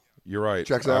 Yeah, you're right.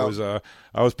 Checks out.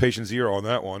 I was patient zero on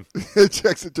that one. It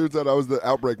turns out I was the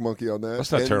outbreak monkey on that.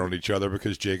 Let's not turn on each other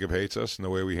because Jacob hates us and the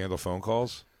way we handle phone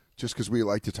calls. Just because we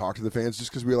like to talk to the fans.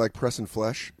 Just because we like pressing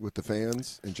flesh with the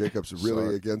fans. And Jacob's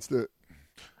really against it.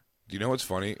 Do you know what's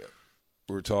funny?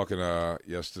 We were talking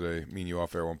yesterday, me and you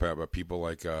off air one Pat, about people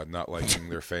like not liking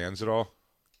their fans at all.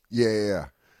 Yeah.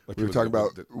 Like we were talking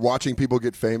about watching people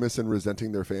get famous and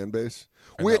resenting their fan base.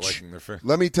 Which,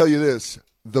 let me tell you this,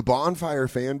 the Bonfire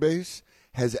fan base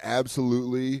has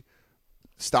absolutely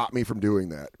stopped me from doing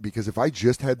that. Because if I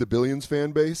just had the Billions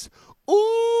fan base,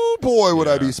 oh boy, would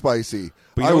I be spicy.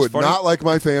 I would not like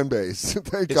my fan base.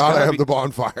 Thank God I have the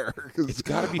Bonfire. It's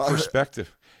got to be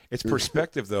perspective. It's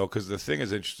perspective, though, because the thing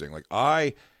is interesting. Like,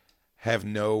 I have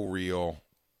no real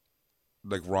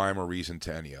like rhyme or reason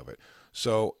to any of it.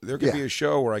 So there could be a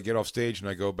show where I get off stage and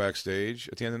I go backstage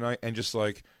at the end of the night and just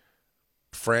like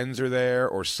friends are there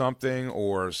or something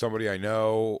or somebody I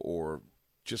know or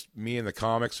just me and the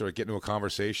comics or get into a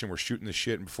conversation. We're shooting the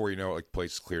shit and before you know it, like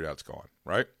place is cleared out, it's gone,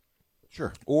 right?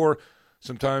 Sure. Or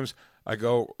sometimes I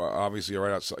go obviously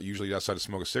right outside, usually outside to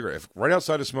smoke a cigarette. If right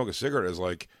outside to smoke a cigarette is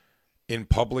like in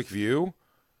public view,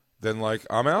 then like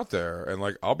I'm out there and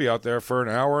like I'll be out there for an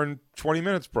hour and 20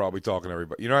 minutes probably talking to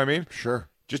everybody. You know what I mean? Sure.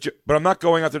 But I'm not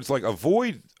going out there to like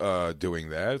avoid doing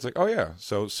that. It's like, oh yeah,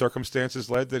 so circumstances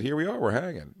led that here we are, we're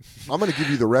hanging. I'm going to give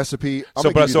you the recipe.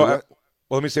 Well,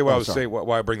 let me say what I was saying.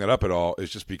 Why I bring that up at all is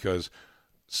just because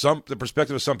the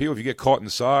perspective of some people, if you get caught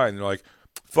inside and they're like,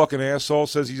 fucking asshole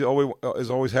says he's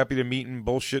always happy to meet and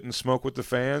bullshit and smoke with the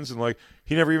fans and like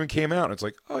he never even came out. And it's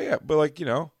like, oh yeah, but like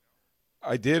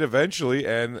I did eventually,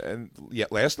 and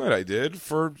last night I did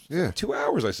for 2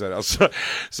 hours. I sat outside,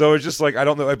 so it's just like I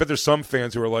don't know. I bet there's some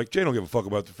fans who are like, Jay don't give a fuck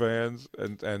about the fans,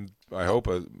 and I hope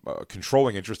a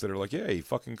controlling interest that are like, yeah, he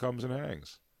fucking comes and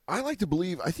hangs. I like to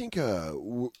believe. I think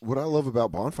what I love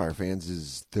about Bonfire fans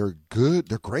is they're good.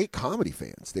 They're great comedy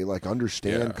fans. They like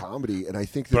understand comedy, and I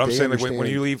think that. But I'm saying like when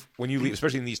you leave,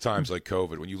 especially in these times like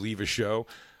COVID, when you leave a show.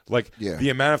 Like the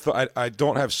amount of I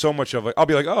don't have so much of it. I'll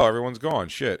be like, oh, everyone's gone,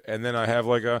 shit, and then I have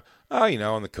like in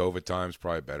the COVID times,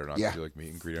 probably better not to do like meet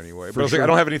and greet anyway. But I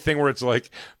don't have anything where it's like,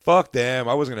 fuck them,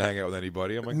 I wasn't gonna hang out with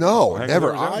anybody. I'm like, no,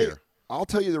 never. I'll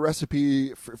tell you the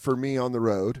recipe for me on the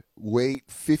road. Wait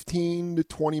 15 to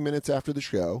 20 minutes after the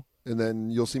show, and then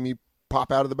you'll see me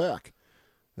pop out of the back,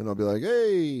 and I'll be like,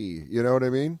 hey, you know what I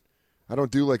mean? I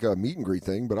don't do like a meet and greet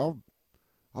thing, but I'll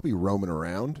be roaming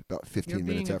around about 15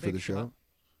 minutes after the show.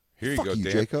 Here you Fuck go, you,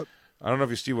 Dan. Jacob. I don't know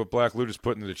if you see what Black Lou just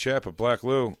put into the chat, but Black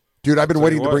Lou. Dude, I've been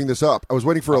waiting to bring this up. I was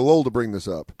waiting for a lull to bring this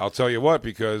up. I'll tell you what,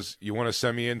 because you want to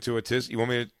send me into a you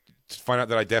want me to find out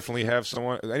that I definitely have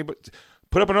someone. Anybody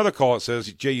put up another call that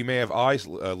says, Jay, you may have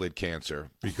eyelid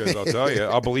cancer. Because I'll tell you,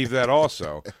 I'll believe that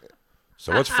also.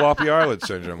 So what's floppy eyelid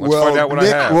syndrome? Let's find out what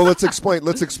Nick, I have. Well, let's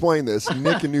explain this.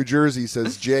 Nick in New Jersey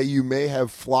says, Jay, you may have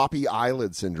floppy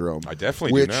eyelid syndrome. I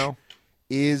definitely do now.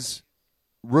 Is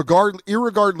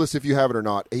irregardless if you have it or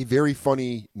not, a very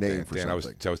funny name for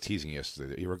something. I was teasing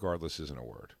yesterday that irregardless isn't a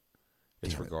word.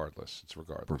 It's regardless. It's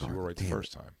regardless. You were right the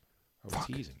first time. I was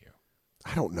teasing you.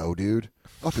 I don't know, dude.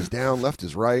 Up is down, left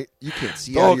is right. You can't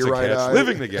see out of your right eye.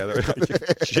 Living together.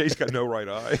 Jay's got no right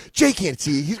eye. Jay can't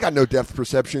see. He's got no depth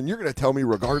perception. You're going to tell me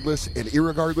regardless and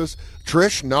irregardless?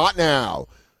 Trish, not now.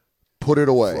 Put it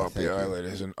away. Floppy eyelid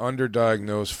is an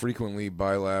underdiagnosed, frequently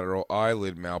bilateral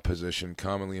eyelid malposition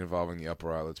commonly involving the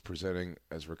upper eyelids, presenting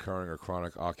as recurring or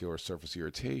chronic ocular surface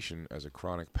irritation as a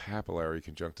chronic papillary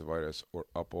conjunctivitis or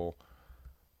upper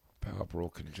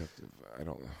conjunctive. I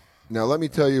don't know. Now, let me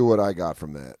tell you what I got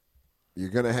from that. You're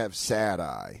going to have sad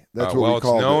eye. That's what we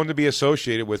call it. It's known to be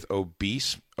associated with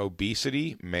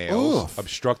obesity, males,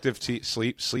 obstructive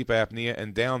sleep apnea,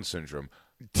 and Down syndrome.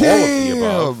 Damn!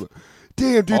 All of the above.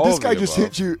 Damn, dude, this guy just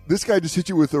hit you. This guy just hit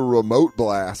you with a remote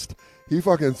blast. He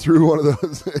fucking threw one of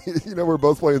those. We're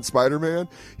both playing Spider-Man.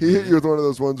 He hit you with one of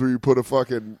those ones where you put a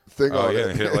fucking thing on it. Oh,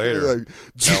 yeah, hit it later. Like,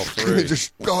 it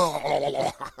just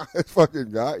it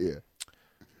fucking got you.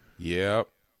 Yep.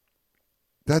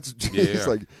 That's just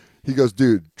like, he goes,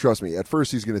 dude, trust me. At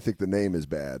first, he's going to think the name is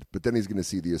bad, but then he's going to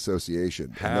see the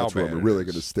association. And that's where I'm really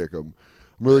going to stick him.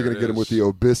 I'm really going to get him with the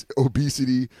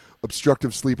obesity,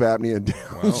 obstructive sleep apnea, and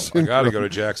Down syndrome. I got to go to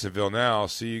Jacksonville now. I'll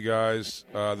see you guys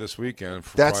this weekend.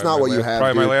 That's not what you have,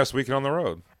 Probably dude. my last weekend on the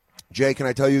road. Jay, can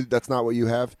I tell you that's not what you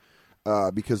have?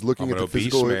 Because looking at the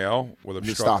physical... I'm an obese male with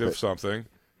obstructive something.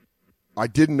 I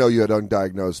didn't know you had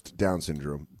undiagnosed Down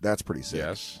syndrome. That's pretty sick.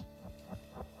 Yes.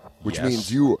 Which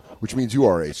means you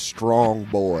are a strong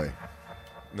boy.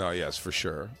 No, yes, for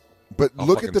sure. But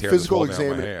look at the physical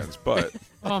examination. But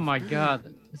oh my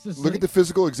God! Look at the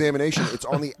physical examination. It's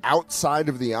on the outside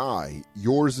of the eye.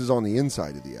 Yours is on the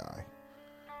inside of the eye.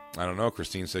 I don't know.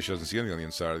 Christine says she doesn't see anything on the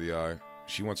inside of the eye.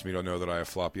 She wants me to know that I have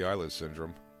floppy eyelid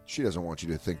syndrome. She doesn't want you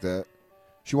to think that.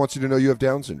 She wants you to know you have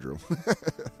Down syndrome.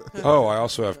 Oh, I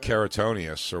also have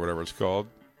keratonius or whatever it's called.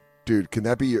 Dude, can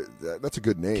that be? That's a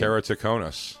good name.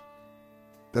 Keratoconus.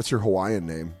 That's your Hawaiian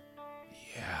name.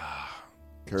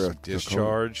 Yeah.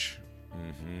 Discharge.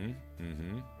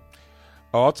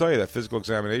 Oh, I'll tell you, that physical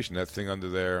examination, that thing under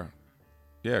there.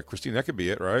 Yeah, Christine, that could be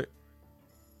it, right?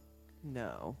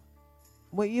 No.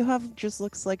 What you have just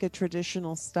looks like a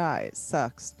traditional sty. It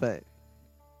sucks, but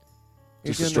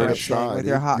you're Just a doing the straight right up thing sty, with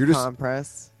your dude. hot You're just-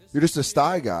 compress. You're just a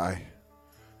sty guy.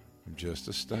 I'm just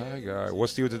a sty guy.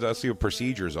 Let's see what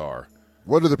procedures are.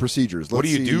 What are the procedures? What do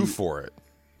you Let's do see. for it?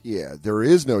 Yeah, there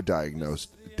is no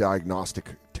diagnosed diagnostic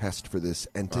test for this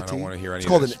entity. I don't want to hear any It's of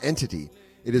called this. an entity.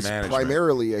 It is Management.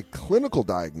 primarily a clinical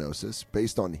diagnosis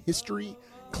based on history,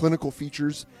 clinical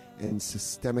features, and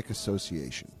systemic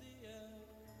association.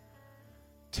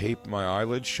 Tape my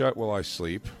eyelids shut while I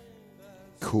sleep.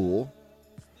 Cool.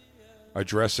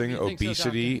 Addressing You think so,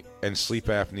 obesity and sleep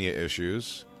apnea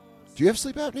issues. Do you have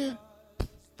sleep apnea?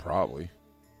 Probably.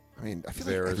 I mean, I feel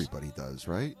There like is- everybody does,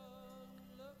 right?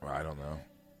 Well, I don't know.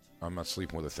 I'm not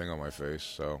sleeping with a thing on my face,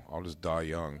 so I'll just die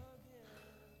young.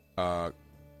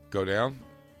 Go down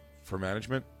for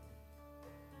management.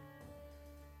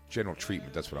 General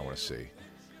treatment, that's what I want to see.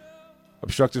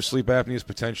 Obstructive sleep apnea is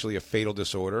potentially a fatal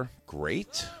disorder.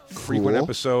 Great. Frequent Cool.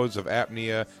 episodes of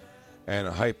apnea and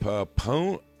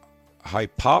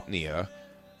hypopnea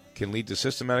can lead to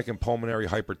systematic and pulmonary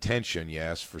hypertension,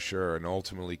 yes, for sure, and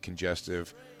ultimately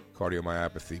congestive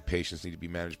cardiomyopathy. Patients need to be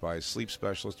managed by a sleep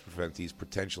specialist to prevent these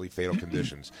potentially fatal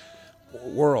conditions.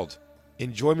 World,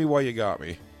 enjoy me while you got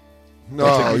me. Don't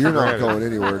take No, me you're for not granted. going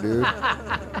anywhere,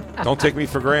 dude. Don't take me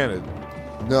for granted.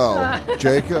 No,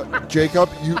 Jacob, you It's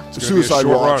gonna be a suicide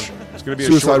short watch. run. It's going to be a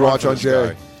Suicide short run watch for on this Jay.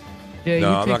 guy. Yeah, No,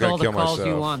 you I'm take not gonna all the kill calls you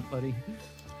myself. want, buddy.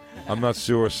 I'm not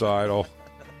suicidal.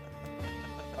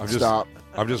 Stop.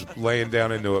 I'm just laying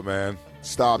down into it, man.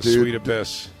 Stop, The dude. sweet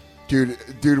abyss.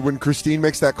 Dude, when Christine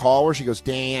makes that call where she goes,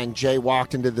 Dan, Jay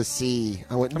walked into the sea.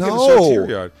 I went, I'm no. getting so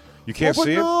teary-eyed. You can't Oh, but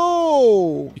see it?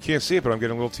 No. You can't see it, but I'm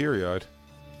getting a little teary-eyed.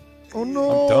 Oh,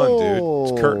 no. I'm done,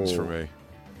 dude. It's curtains for me.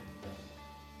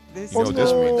 This You know what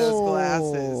this with means? those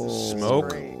glasses. is Smoke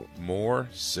great. more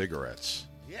cigarettes.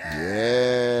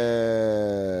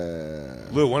 Yeah.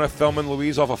 Lou, want to Thelma and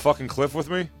Louise off a fucking cliff with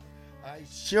me? I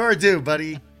sure do,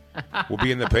 buddy. We'll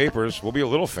be in the papers. We'll be a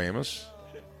little famous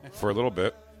for a little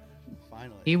bit.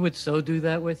 Finally. He would so do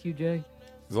that with you, Jay.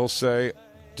 They'll say,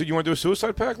 dude, you want to do a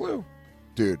suicide pact, Lou?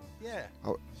 Dude, Yeah.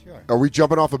 Sure. are we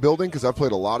jumping off a building? Because I've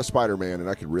played a lot of Spider-Man, and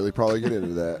I could really probably get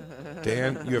into that.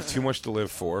 Dan, you have too much to live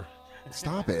for.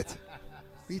 Stop it.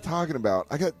 What are you talking about?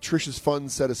 I got Trisha's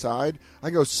funds set aside. I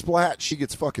go splat. She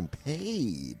gets fucking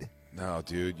paid. No,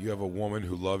 dude, you have a woman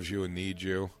who loves you and needs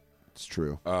you. It's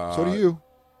true. So do you.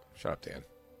 Shut up, Dan.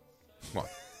 Come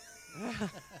on.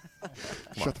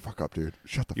 Shut the fuck up, dude.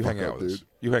 Shut the You fuck hang up, out with dude. us.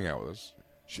 You hang out with us.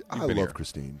 I been love here.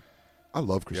 Christine. I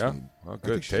love Christine. Well, I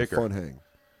good. think she's Take a her. fun hang.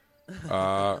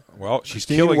 Well, she's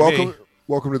Christine, killing welcome, me.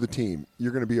 welcome to the team.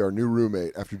 You're going to be our new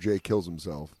roommate after Jay kills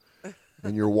himself.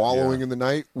 And you're wallowing Yeah. in the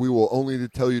night. We will only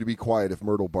tell you to be quiet if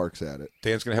Myrtle barks at it.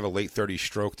 Dan's going to have a late 30s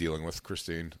stroke dealing with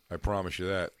Christine. I promise you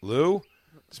that. Lou,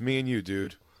 it's me and you,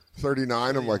 dude.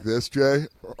 39, I'm like this, Jay.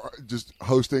 Just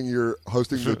hosting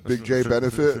the Big J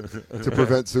benefit to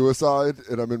prevent suicide,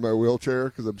 and I'm in my wheelchair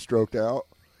because I'm stroked out.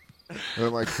 And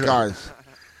I'm like, guys,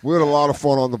 we had a lot of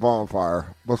fun on the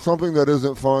bonfire, but something that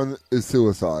isn't fun is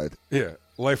suicide. Yeah.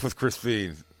 Life with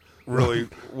Christine really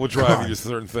will drive you to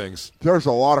certain things. There's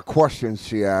a lot of questions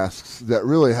she asks that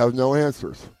really have no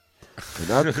answers. And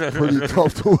that's pretty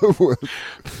tough to live with.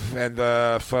 And,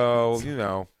 so, you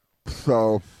know.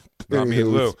 So, Not me and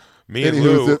anywho's- Lou. Me and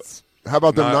anywho's, Lou. how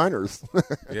about them not- Niners?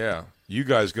 Yeah. You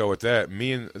guys go with that.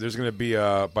 There's going to be,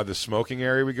 by the smoking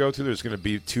area we go to, there's going to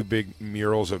be 2 big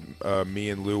murals of me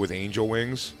and Lou with angel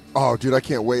wings. Oh, dude, I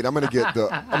can't wait. I'm gonna get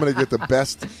the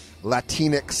best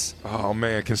Latinx. Oh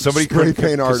man, can somebody Spray paint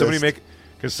can somebody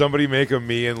artist. make a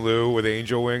me and Lou with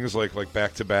angel wings like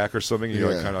back to back or something? You know,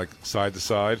 like, Yeah. kind of like side to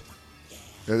side.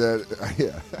 And then,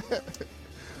 yeah.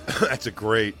 That's a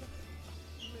great.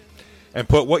 And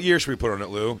what year should we put on it,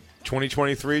 Lou?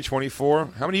 2023, 24?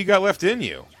 How many you got left in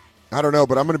you? I don't know,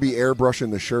 but I'm going to be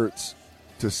airbrushing the shirts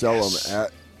to sell Yes. them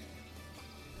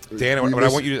at. Dan, We but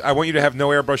miss- I want you to have no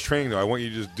airbrush training though. I want you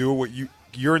to just do what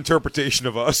your interpretation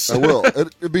of us. I will.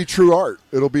 It'll be true art.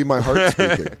 It'll be my heart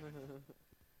speaking.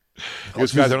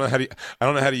 Because guys, I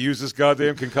don't know how to use this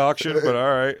goddamn concoction, but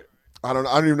all right. I don't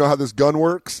even know how this gun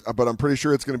works, but I'm pretty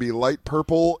sure it's going to be light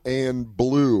purple and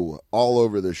blue all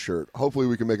over this shirt. Hopefully,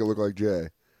 we can make it look like Jay.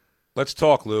 Let's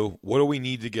talk, Lou. What do we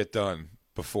need to get done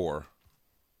before?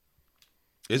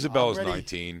 Isabella's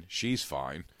 19. She's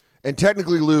fine. And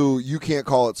technically, Lou, you can't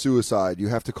call it suicide. You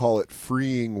have to call it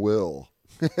freeing will.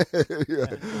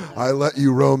 I let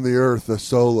you roam the earth a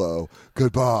solo.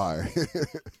 Goodbye.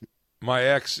 My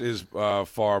ex is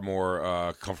far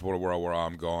more comfortable in a world where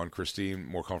I'm gone. Christine,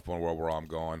 more comfortable in a world where I'm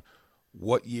gone.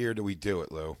 What year do we do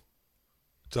it, Lou?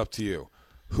 It's up to you.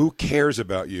 Who cares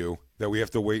about you that we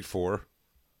have to wait for?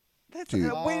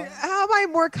 Dude. Wait, how am I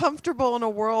more comfortable in a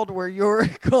world where you're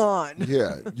gone?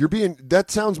 Yeah, that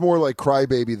sounds more like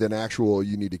crybaby than actual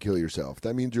you need to kill yourself.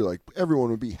 That means you're like,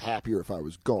 everyone would be happier if I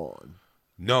was gone.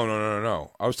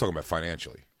 No. I was talking about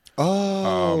financially.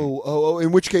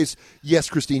 In which case, yes,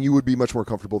 Christine, you would be much more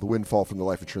comfortable. The windfall from the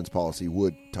life insurance policy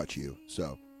would touch you.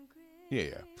 So,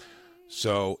 yeah.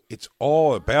 So it's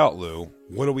all about, Lou,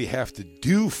 what do we have to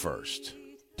do first?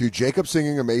 Dude, Jacob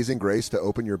singing Amazing Grace to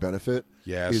open your benefit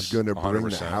is going to bring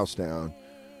 100%. the house down.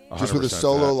 Just with a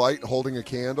solo light holding a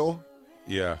candle.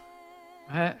 Yeah.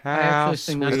 I actually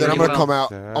sing that. And then I'm going to come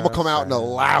out. I'm gonna come out in a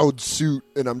loud suit,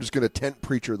 and I'm just gonna tent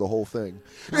preacher the whole thing.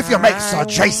 If you make Sir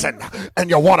Jason, and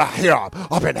you want to hear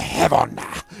up in heaven,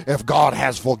 if God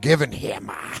has forgiven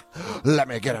him, let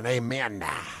me get an amen.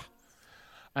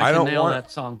 I don't nail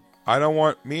that song. I don't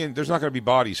want there's not going to be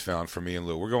bodies found for me and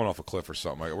Lou. We're going off a cliff or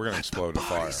something. We're going to explode in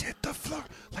fire. Hit the floor.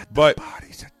 But the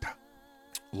bodies hit the...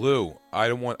 Lou, I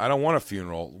don't want a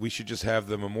funeral. We should just have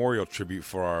the memorial tribute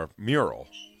for our mural.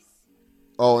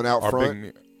 Oh, and out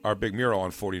front, our big mural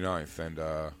on 49th, and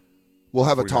we'll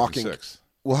have 49th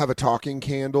We'll have a talking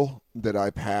candle that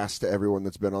I pass to everyone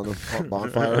that's been on the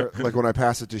bonfire. Like when I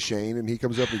pass it to Shane, and he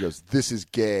comes up and he goes, "This is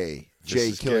gay.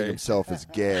 Jay killing himself is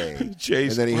gay." Jay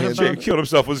killed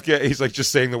himself was gay. He's like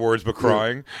just saying the words but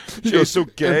crying. Jay's so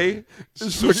gay,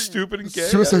 so stupid and gay.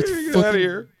 Suicide's Get out of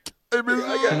here. I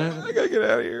gotta get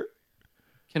out of here.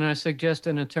 Can I suggest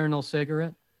an eternal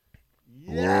cigarette?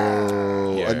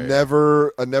 Whoa! Yeah.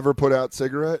 A never put out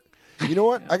cigarette. You know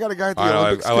what? I got a guy at the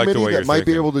Olympics committee that might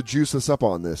be able to juice us up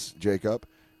on this, Jacob.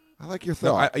 I like your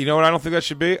thought. No, you know what? I don't think that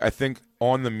should be. I think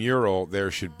on the mural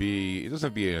there should be. It doesn't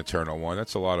have to be an eternal one.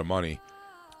 That's a lot of money.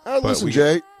 Listen,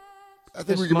 Jay. I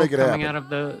think we can make it happen. Out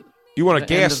of you want a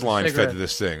gas line fed to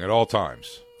this thing at all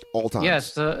times. All times.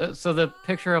 Yes. So the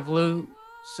picture of Lou.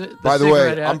 By the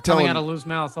way, I'm telling coming out of Lou's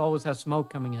mouth always has smoke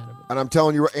coming out of it. And I'm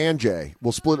telling you, and Jay,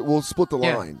 we'll split the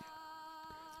line.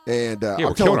 And we're I'm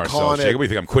killing telling ourselves. Con Ed, Jacob, what do you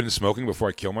think I'm quitting smoking before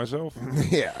I kill myself?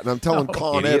 Yeah, and I'm telling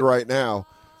Con Ed right now,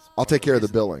 I'll take care of the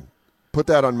billing. Put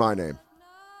that on my name.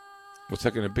 What's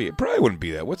that going to be? It probably wouldn't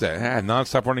be that. What's that?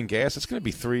 Nonstop running gas? It's going to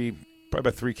be probably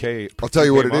about $3K. I'll tell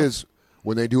you what it is.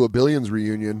 When they do a Billions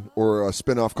reunion or a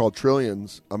spinoff called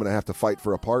Trillions, I'm going to have to fight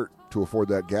for a part to afford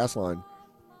that gas line.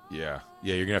 Yeah,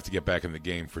 you're going to have to get back in the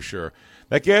game for sure.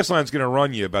 That gas line's going to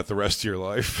run you about the rest of your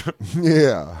life.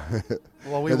 Yeah.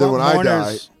 Well, we and then when I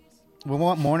die... We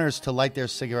want mourners to light their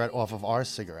cigarette off of our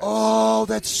cigarettes. Oh,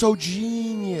 that's so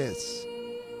genius.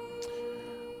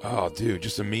 Oh, dude,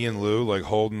 just a me and Lou, like,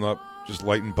 holding up, just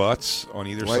lighting butts on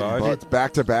either side. Butts,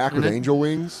 back to back with angel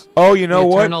wings. Oh, you know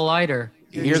what? Eternal lighter.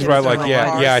 Here's what I like.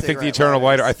 Yeah, I think the eternal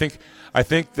lighter. I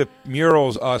think the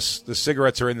mural's us. The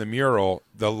cigarettes are in the mural.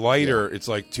 The lighter, it's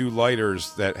like two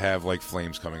lighters that have like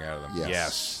flames coming out of them.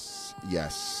 Yes.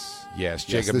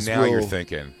 Jacob, now you're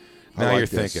thinking. Now you're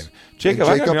thinking. Jacob,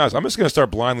 I gotta be honest. I'm just gonna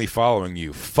start blindly following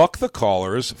you. Fuck the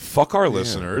callers. Fuck our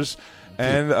listeners.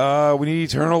 And we need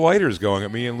eternal lighters going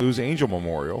at me and Lou's Angel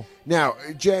Memorial. Now,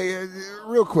 Jay,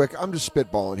 real quick, I'm just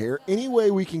spitballing here. Any way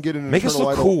we can get an make us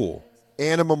look cool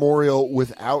and a memorial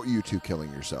without you two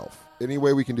killing yourself? Any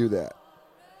way we can do that?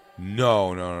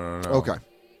 No. Okay.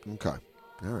 All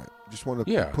right. Just want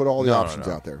to put all the options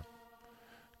out there.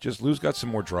 Just Lou's got some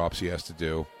more drops he has to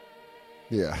do.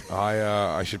 Yeah.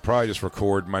 I should probably just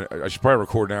record an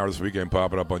hour this weekend,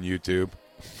 pop it up on YouTube.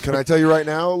 Can I tell you right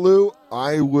now, Lou?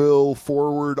 I will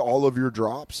forward all of your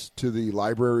drops to the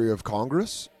Library of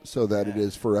Congress so that it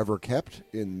is forever kept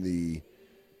in the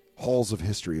halls of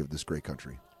history of this great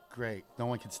country. Great. No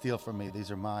one can steal from me. These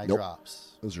are my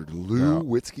drops. Those are Lou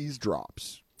Witzke's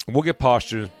drops. We'll get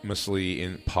posthumously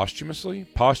in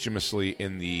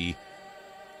the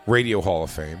Radio Hall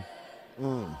of Fame.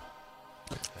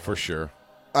 For sure.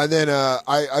 And then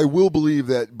I will believe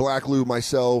that Black Lou,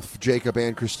 myself, Jacob,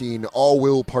 and Christine all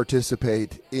will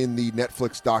participate in the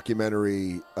Netflix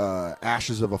documentary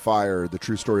Ashes of a Fire, The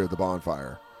True Story of the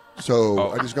Bonfire.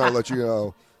 So I just got to let you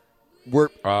know.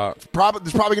 There's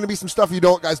probably going to be some stuff you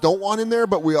guys don't want in there,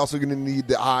 but we also going to need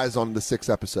the eyes on the 6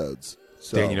 episodes.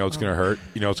 So, Dan, you know it's going to hurt?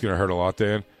 You know it's going to hurt a lot,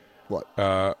 Dan? What?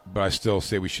 But I still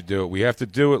say we should do it. We have to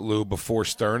do it, Lou, before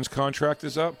Stern's contract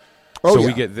is up. Oh,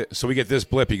 we get this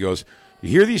blip. He goes, you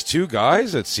hear these two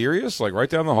guys at Sirius, like right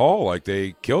down the hall, like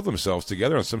they killed themselves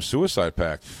together on some suicide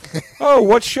pact. Oh,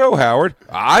 what show, Howard?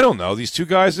 I don't know. These two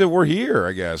guys that were here,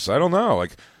 I guess. I don't know.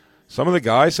 Like some of the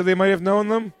guys said they might have known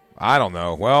them. I don't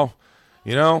know. Well,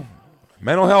 you know,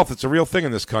 mental health, it's a real thing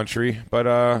in this country. But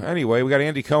anyway, we got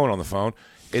Andy Cohen on the phone.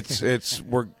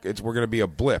 We're going to be a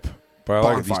blip. But I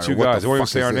like these two guys. They won't even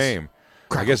say our name.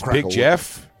 I guess Big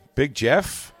Jeff. Big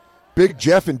Jeff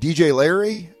and DJ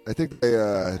Larry. I think they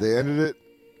ended it.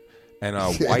 And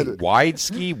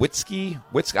Witzke.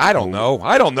 I don't know.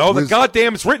 The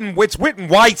goddamn it's written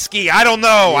Witzke. I don't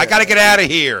know. Yeah. I got to get out of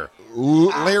here.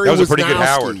 Larry that was a pretty good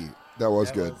Howard. That was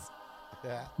good.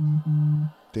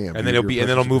 Damn. And then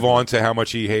it'll move on to how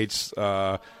much he hates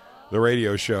the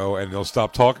radio show, and they'll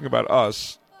stop talking about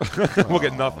us. We'll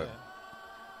get nothing.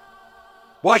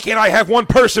 Why can't I have one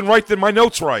person write my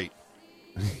notes right?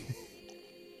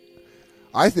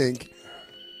 I think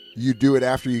you do it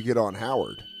after you get on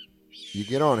Howard. You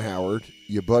get on Howard,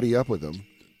 you buddy up with him.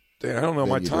 Dan, I don't know.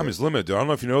 My time is limited, dude. I don't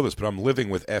know if you know this, but I'm living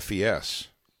with FES.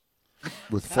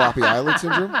 With floppy eyelid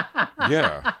syndrome?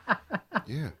 Yeah.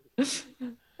 Yeah.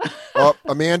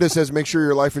 Amanda says, make sure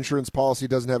your life insurance policy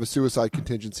doesn't have a suicide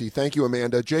contingency. Thank you,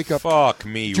 Amanda. Jacob. Fuck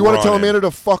me. Do you want to tell Amanda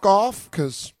to fuck off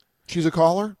because she's a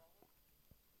caller?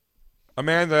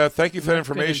 Amanda, thank you for that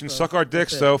information. Suck our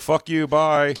dicks, though. Fuck you.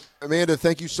 Bye. Amanda,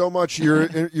 thank you so much. Your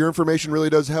information really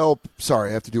does help. Sorry,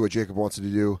 I have to do what Jacob wants to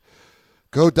do.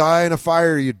 Go die in a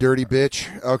fire, you dirty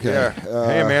bitch. Okay. Yeah.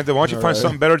 Hey, Amanda, why don't you find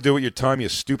something better to do with your time, you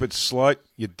stupid slut,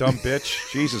 you dumb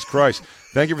bitch? Jesus Christ.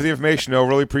 Thank you for the information, though.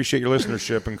 Really appreciate your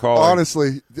listenership and calling.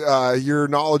 Honestly, your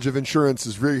knowledge of insurance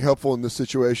is really helpful in this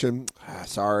situation.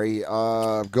 Sorry.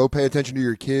 Go pay attention to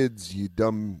your kids, you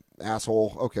dumb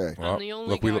asshole. Okay. Well,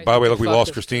 by the way, we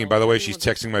lost Christine. By the way, she's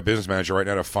texting my business manager right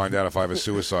now to find out if I have a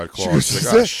suicide clause.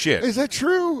 She's like, shit. Is that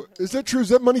true? Is that true? Does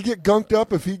that money get gunked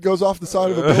up if he goes off the side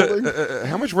of a building?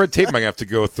 How much red tape am I going to have to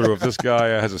go through if this guy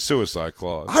has a suicide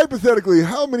clause? Hypothetically,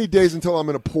 how many days until I'm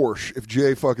in a Porsche if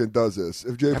Jay fucking does this?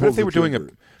 If Jay pulls the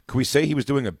trigger? Could we say he was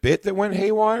doing a bit that went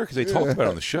haywire? Because they talked about it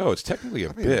on the show. It's technically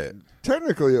a bit.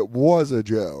 Technically, it was a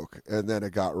joke, and then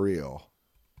it got real.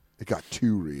 It got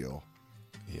too real.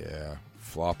 Yeah.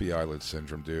 Floppy eyelid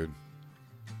syndrome, dude.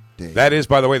 Damn. That is,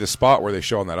 by the way, the spot where they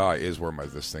show on that eye is where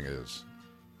this thing is.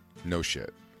 No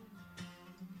shit.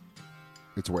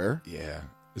 It's where? Yeah.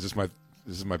 Is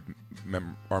this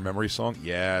our memory song?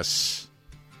 Yes.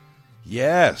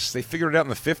 Yes. They figured it out in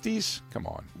the 50s? Come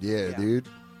on. Yeah, dude.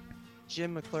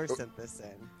 Jim McClure sent this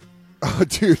in. Oh,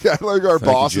 dude, I like our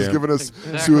boss is giving us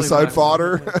suicide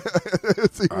fodder.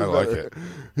 I like it.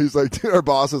 He's like, dude, our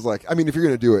boss is like, I mean, if you're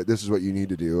going to do it, this is what you need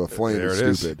to do. A flame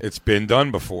is stupid. It's been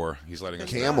done before. He's letting us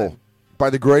Camel.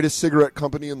 By the greatest cigarette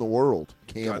company in the world.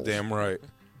 Camel. Goddamn right.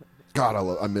 God,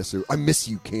 I miss you. I miss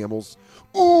you, Camels.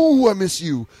 Ooh, I miss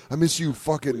you. I miss you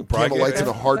fucking Camel Lights in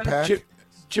a hard pack.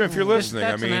 Jim, if you're listening,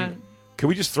 I mean, can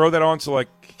we just throw that on to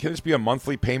can this be a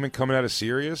monthly payment coming out of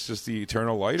Sirius? Just the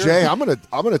Eternal Lighter? Jay, I'm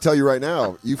gonna tell you right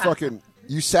now.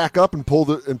 You sack up and pull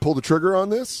the trigger on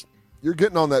this. You're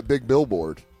getting on that big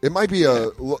billboard. It might be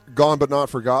a Gone But Not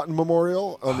Forgotten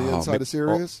memorial on the inside of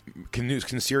Sirius. Can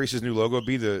Sirius's new logo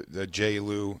be the J.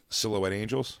 Lou Silhouette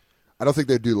Angels? I don't think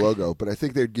they'd do logo, but I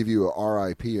think they'd give you a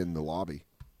RIP in the lobby.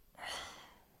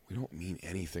 We don't mean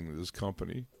anything to this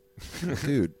company,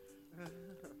 dude.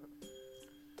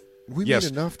 We yes.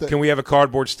 mean enough that can we have a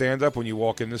cardboard stand-up when you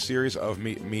walk in this series of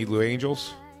Me Lou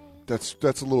Angels? That's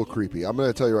a little creepy. I'm going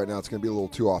to tell you right now, it's going to be a little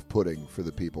too off-putting for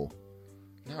the people.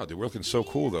 No, dude, we're looking so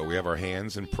cool though. We have our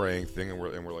hands and praying thing, and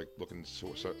we're like looking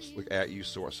at you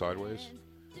sideways.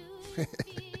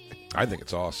 I think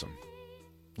it's awesome.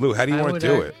 Lou, how do you want to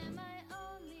do it?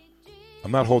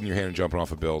 I'm not holding your hand and jumping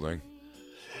off a building.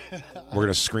 We're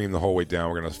gonna scream the whole way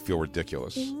down. We're gonna feel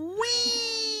ridiculous.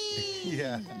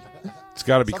 Yeah. It's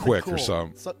got to be something quick cool. or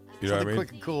something. You know what I mean?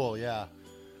 Quick and cool, yeah.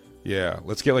 Yeah,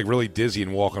 let's get really dizzy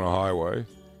and walk on a highway.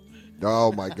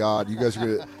 Oh my God! You guys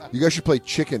should play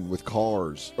chicken with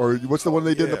cars, or what's the one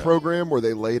they did in the program where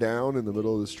they lay down in the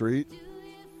middle of the street?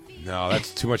 No,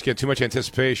 that's too much. Get too much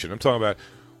anticipation. I'm talking about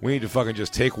we need to fucking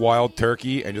just take Wild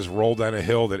Turkey and just roll down a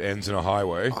hill that ends in a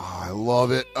highway. Oh, I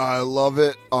love it. I love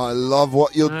it. I love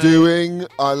what you're doing.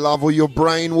 I love how your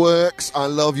brain works. I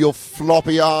love your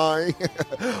floppy eye.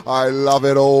 I love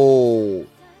it all.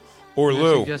 Or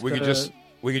Lou, we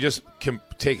could just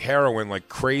take heroin like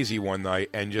crazy one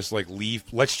night and just leave.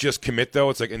 Let's just commit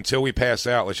though. It's until we pass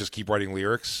out, let's just keep writing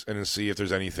lyrics and then see if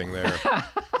there's anything there.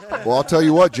 Well, I'll tell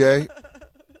you what, Jay.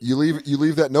 You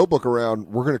leave that notebook around.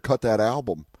 We're going to cut that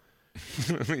album.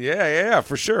 yeah,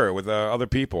 for sure. With other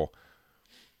people,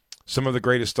 some of the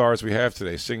greatest stars we have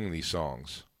today singing these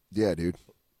songs. Yeah, dude.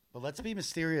 Well, let's be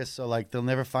mysterious, so they'll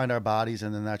never find our bodies,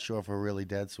 and they're not sure if we're really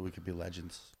dead, so we could be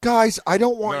legends. Guys, I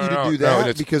don't want you to do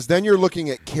that because then you're looking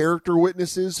at character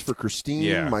witnesses for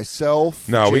Christine, myself.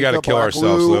 No, Jacob, we got to kill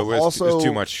ourselves, Lou. Also, it's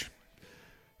too much.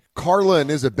 Carla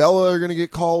and Isabella are going to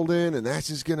get called in, and that's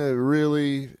just going to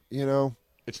really,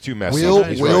 It's too messy.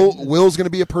 Will's going to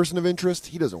be a person of interest.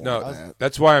 He doesn't want that.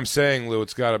 That's why I'm saying, Lou,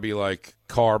 it's got to be like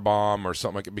car bomb or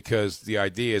something like it, because the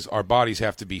idea is our bodies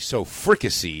have to be so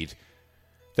fricasseed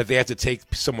that they have to take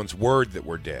someone's word that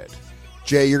we're dead.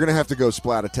 Jay, you're going to have to go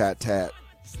splat-a-tat-tat.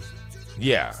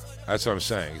 Yeah, that's what I'm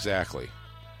saying, exactly.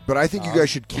 But I think you guys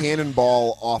should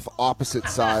cannonball off opposite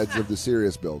sides of the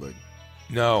Sirius building.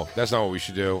 No, that's not what we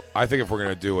should do. I think if we're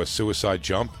going to do a suicide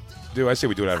jump, I say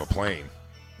we do it out of a plane.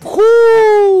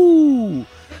 Woo!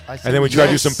 And then we try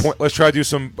to do some point. Let's try to do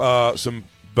some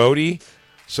Bodie.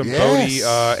 Bodie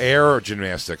air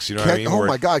gymnastics. You know what I mean? Oh,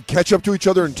 my God. Catch up to each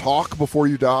other and talk before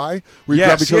you die. Where you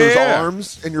grab each other's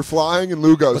arms and you're flying, and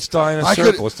Lou goes, let's die in a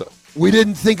circle. We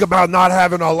didn't think about not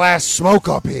having our last smoke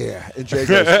up here. And Jay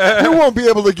goes, you won't be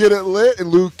able to get it lit. And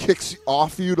Lou kicks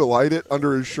off you to light it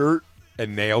under his shirt.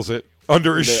 And nails it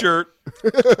under his shirt.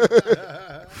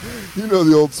 You know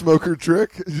the old smoker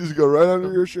trick? You just go right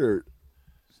under your shirt.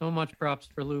 So much props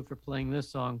for Lou for playing this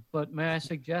song. But may I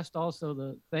suggest also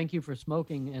the "Thank You for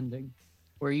Smoking" ending,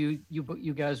 where you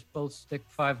guys both stick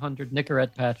 500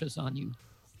 Nicorette patches on you,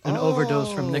 an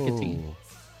overdose from nicotine.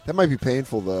 That might be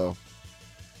painful, though.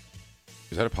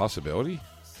 Is that a possibility?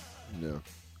 No.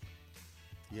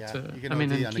 Yeah,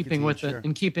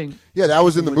 in keeping. Yeah, that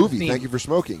was in the movie. Thank You for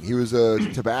Smoking. He was a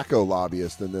tobacco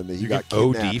lobbyist, and then he got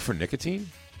kidnapped. OD for nicotine.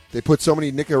 They put so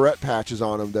many Nicorette patches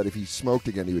on him that if he smoked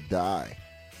again, he would die.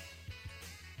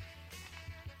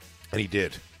 And he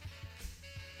did.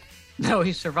 No,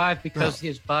 he survived because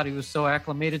his body was so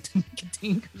acclimated to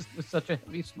nicotine because he was such a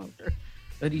heavy smoker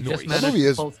that he just managed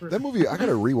to pull through. That movie, I got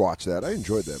to rewatch that. I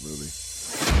enjoyed that movie.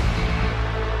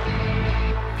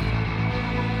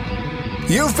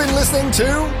 You've been listening to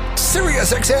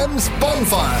SiriusXM's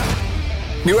Bonfire.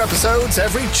 New episodes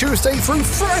every Tuesday through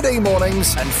Friday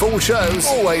mornings, and full shows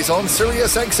always on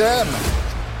SiriusXM.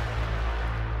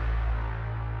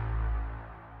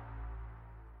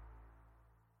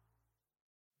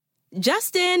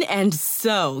 Justin and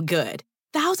so good.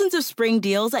 Thousands of spring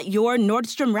deals at your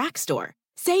Nordstrom Rack store.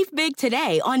 Save big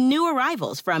today on new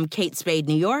arrivals from Kate Spade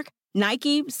New York,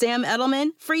 Nike, Sam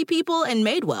Edelman, Free People, and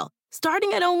Madewell,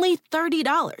 starting at only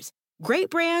 $30. Great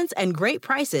brands and great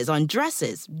prices on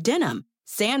dresses, denim,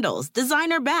 sandals,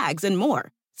 designer bags, and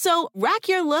more. So rack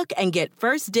your look and get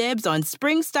first dibs on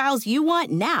spring styles you want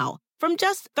now from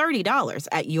just $30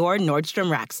 at your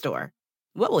Nordstrom Rack store.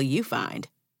 What will you find?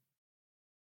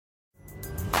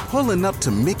 Pulling up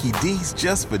to Mickey D's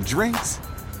just for drinks?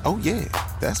 Oh yeah,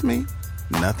 that's me.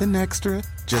 Nothing extra,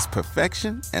 just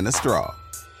perfection and a straw.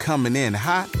 Coming in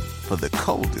hot for the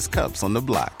coldest cups on the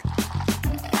block.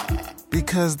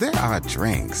 Because there are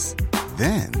drinks.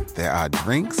 Then there are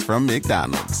drinks from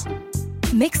McDonald's.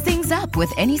 Mix things up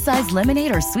with any size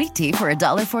lemonade or sweet tea for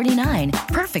 $1.49.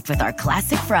 Perfect with our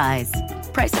classic fries.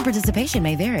 Price and participation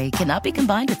may vary. Cannot be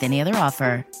combined with any other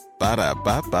offer.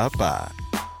 Ba-da-ba-ba-ba.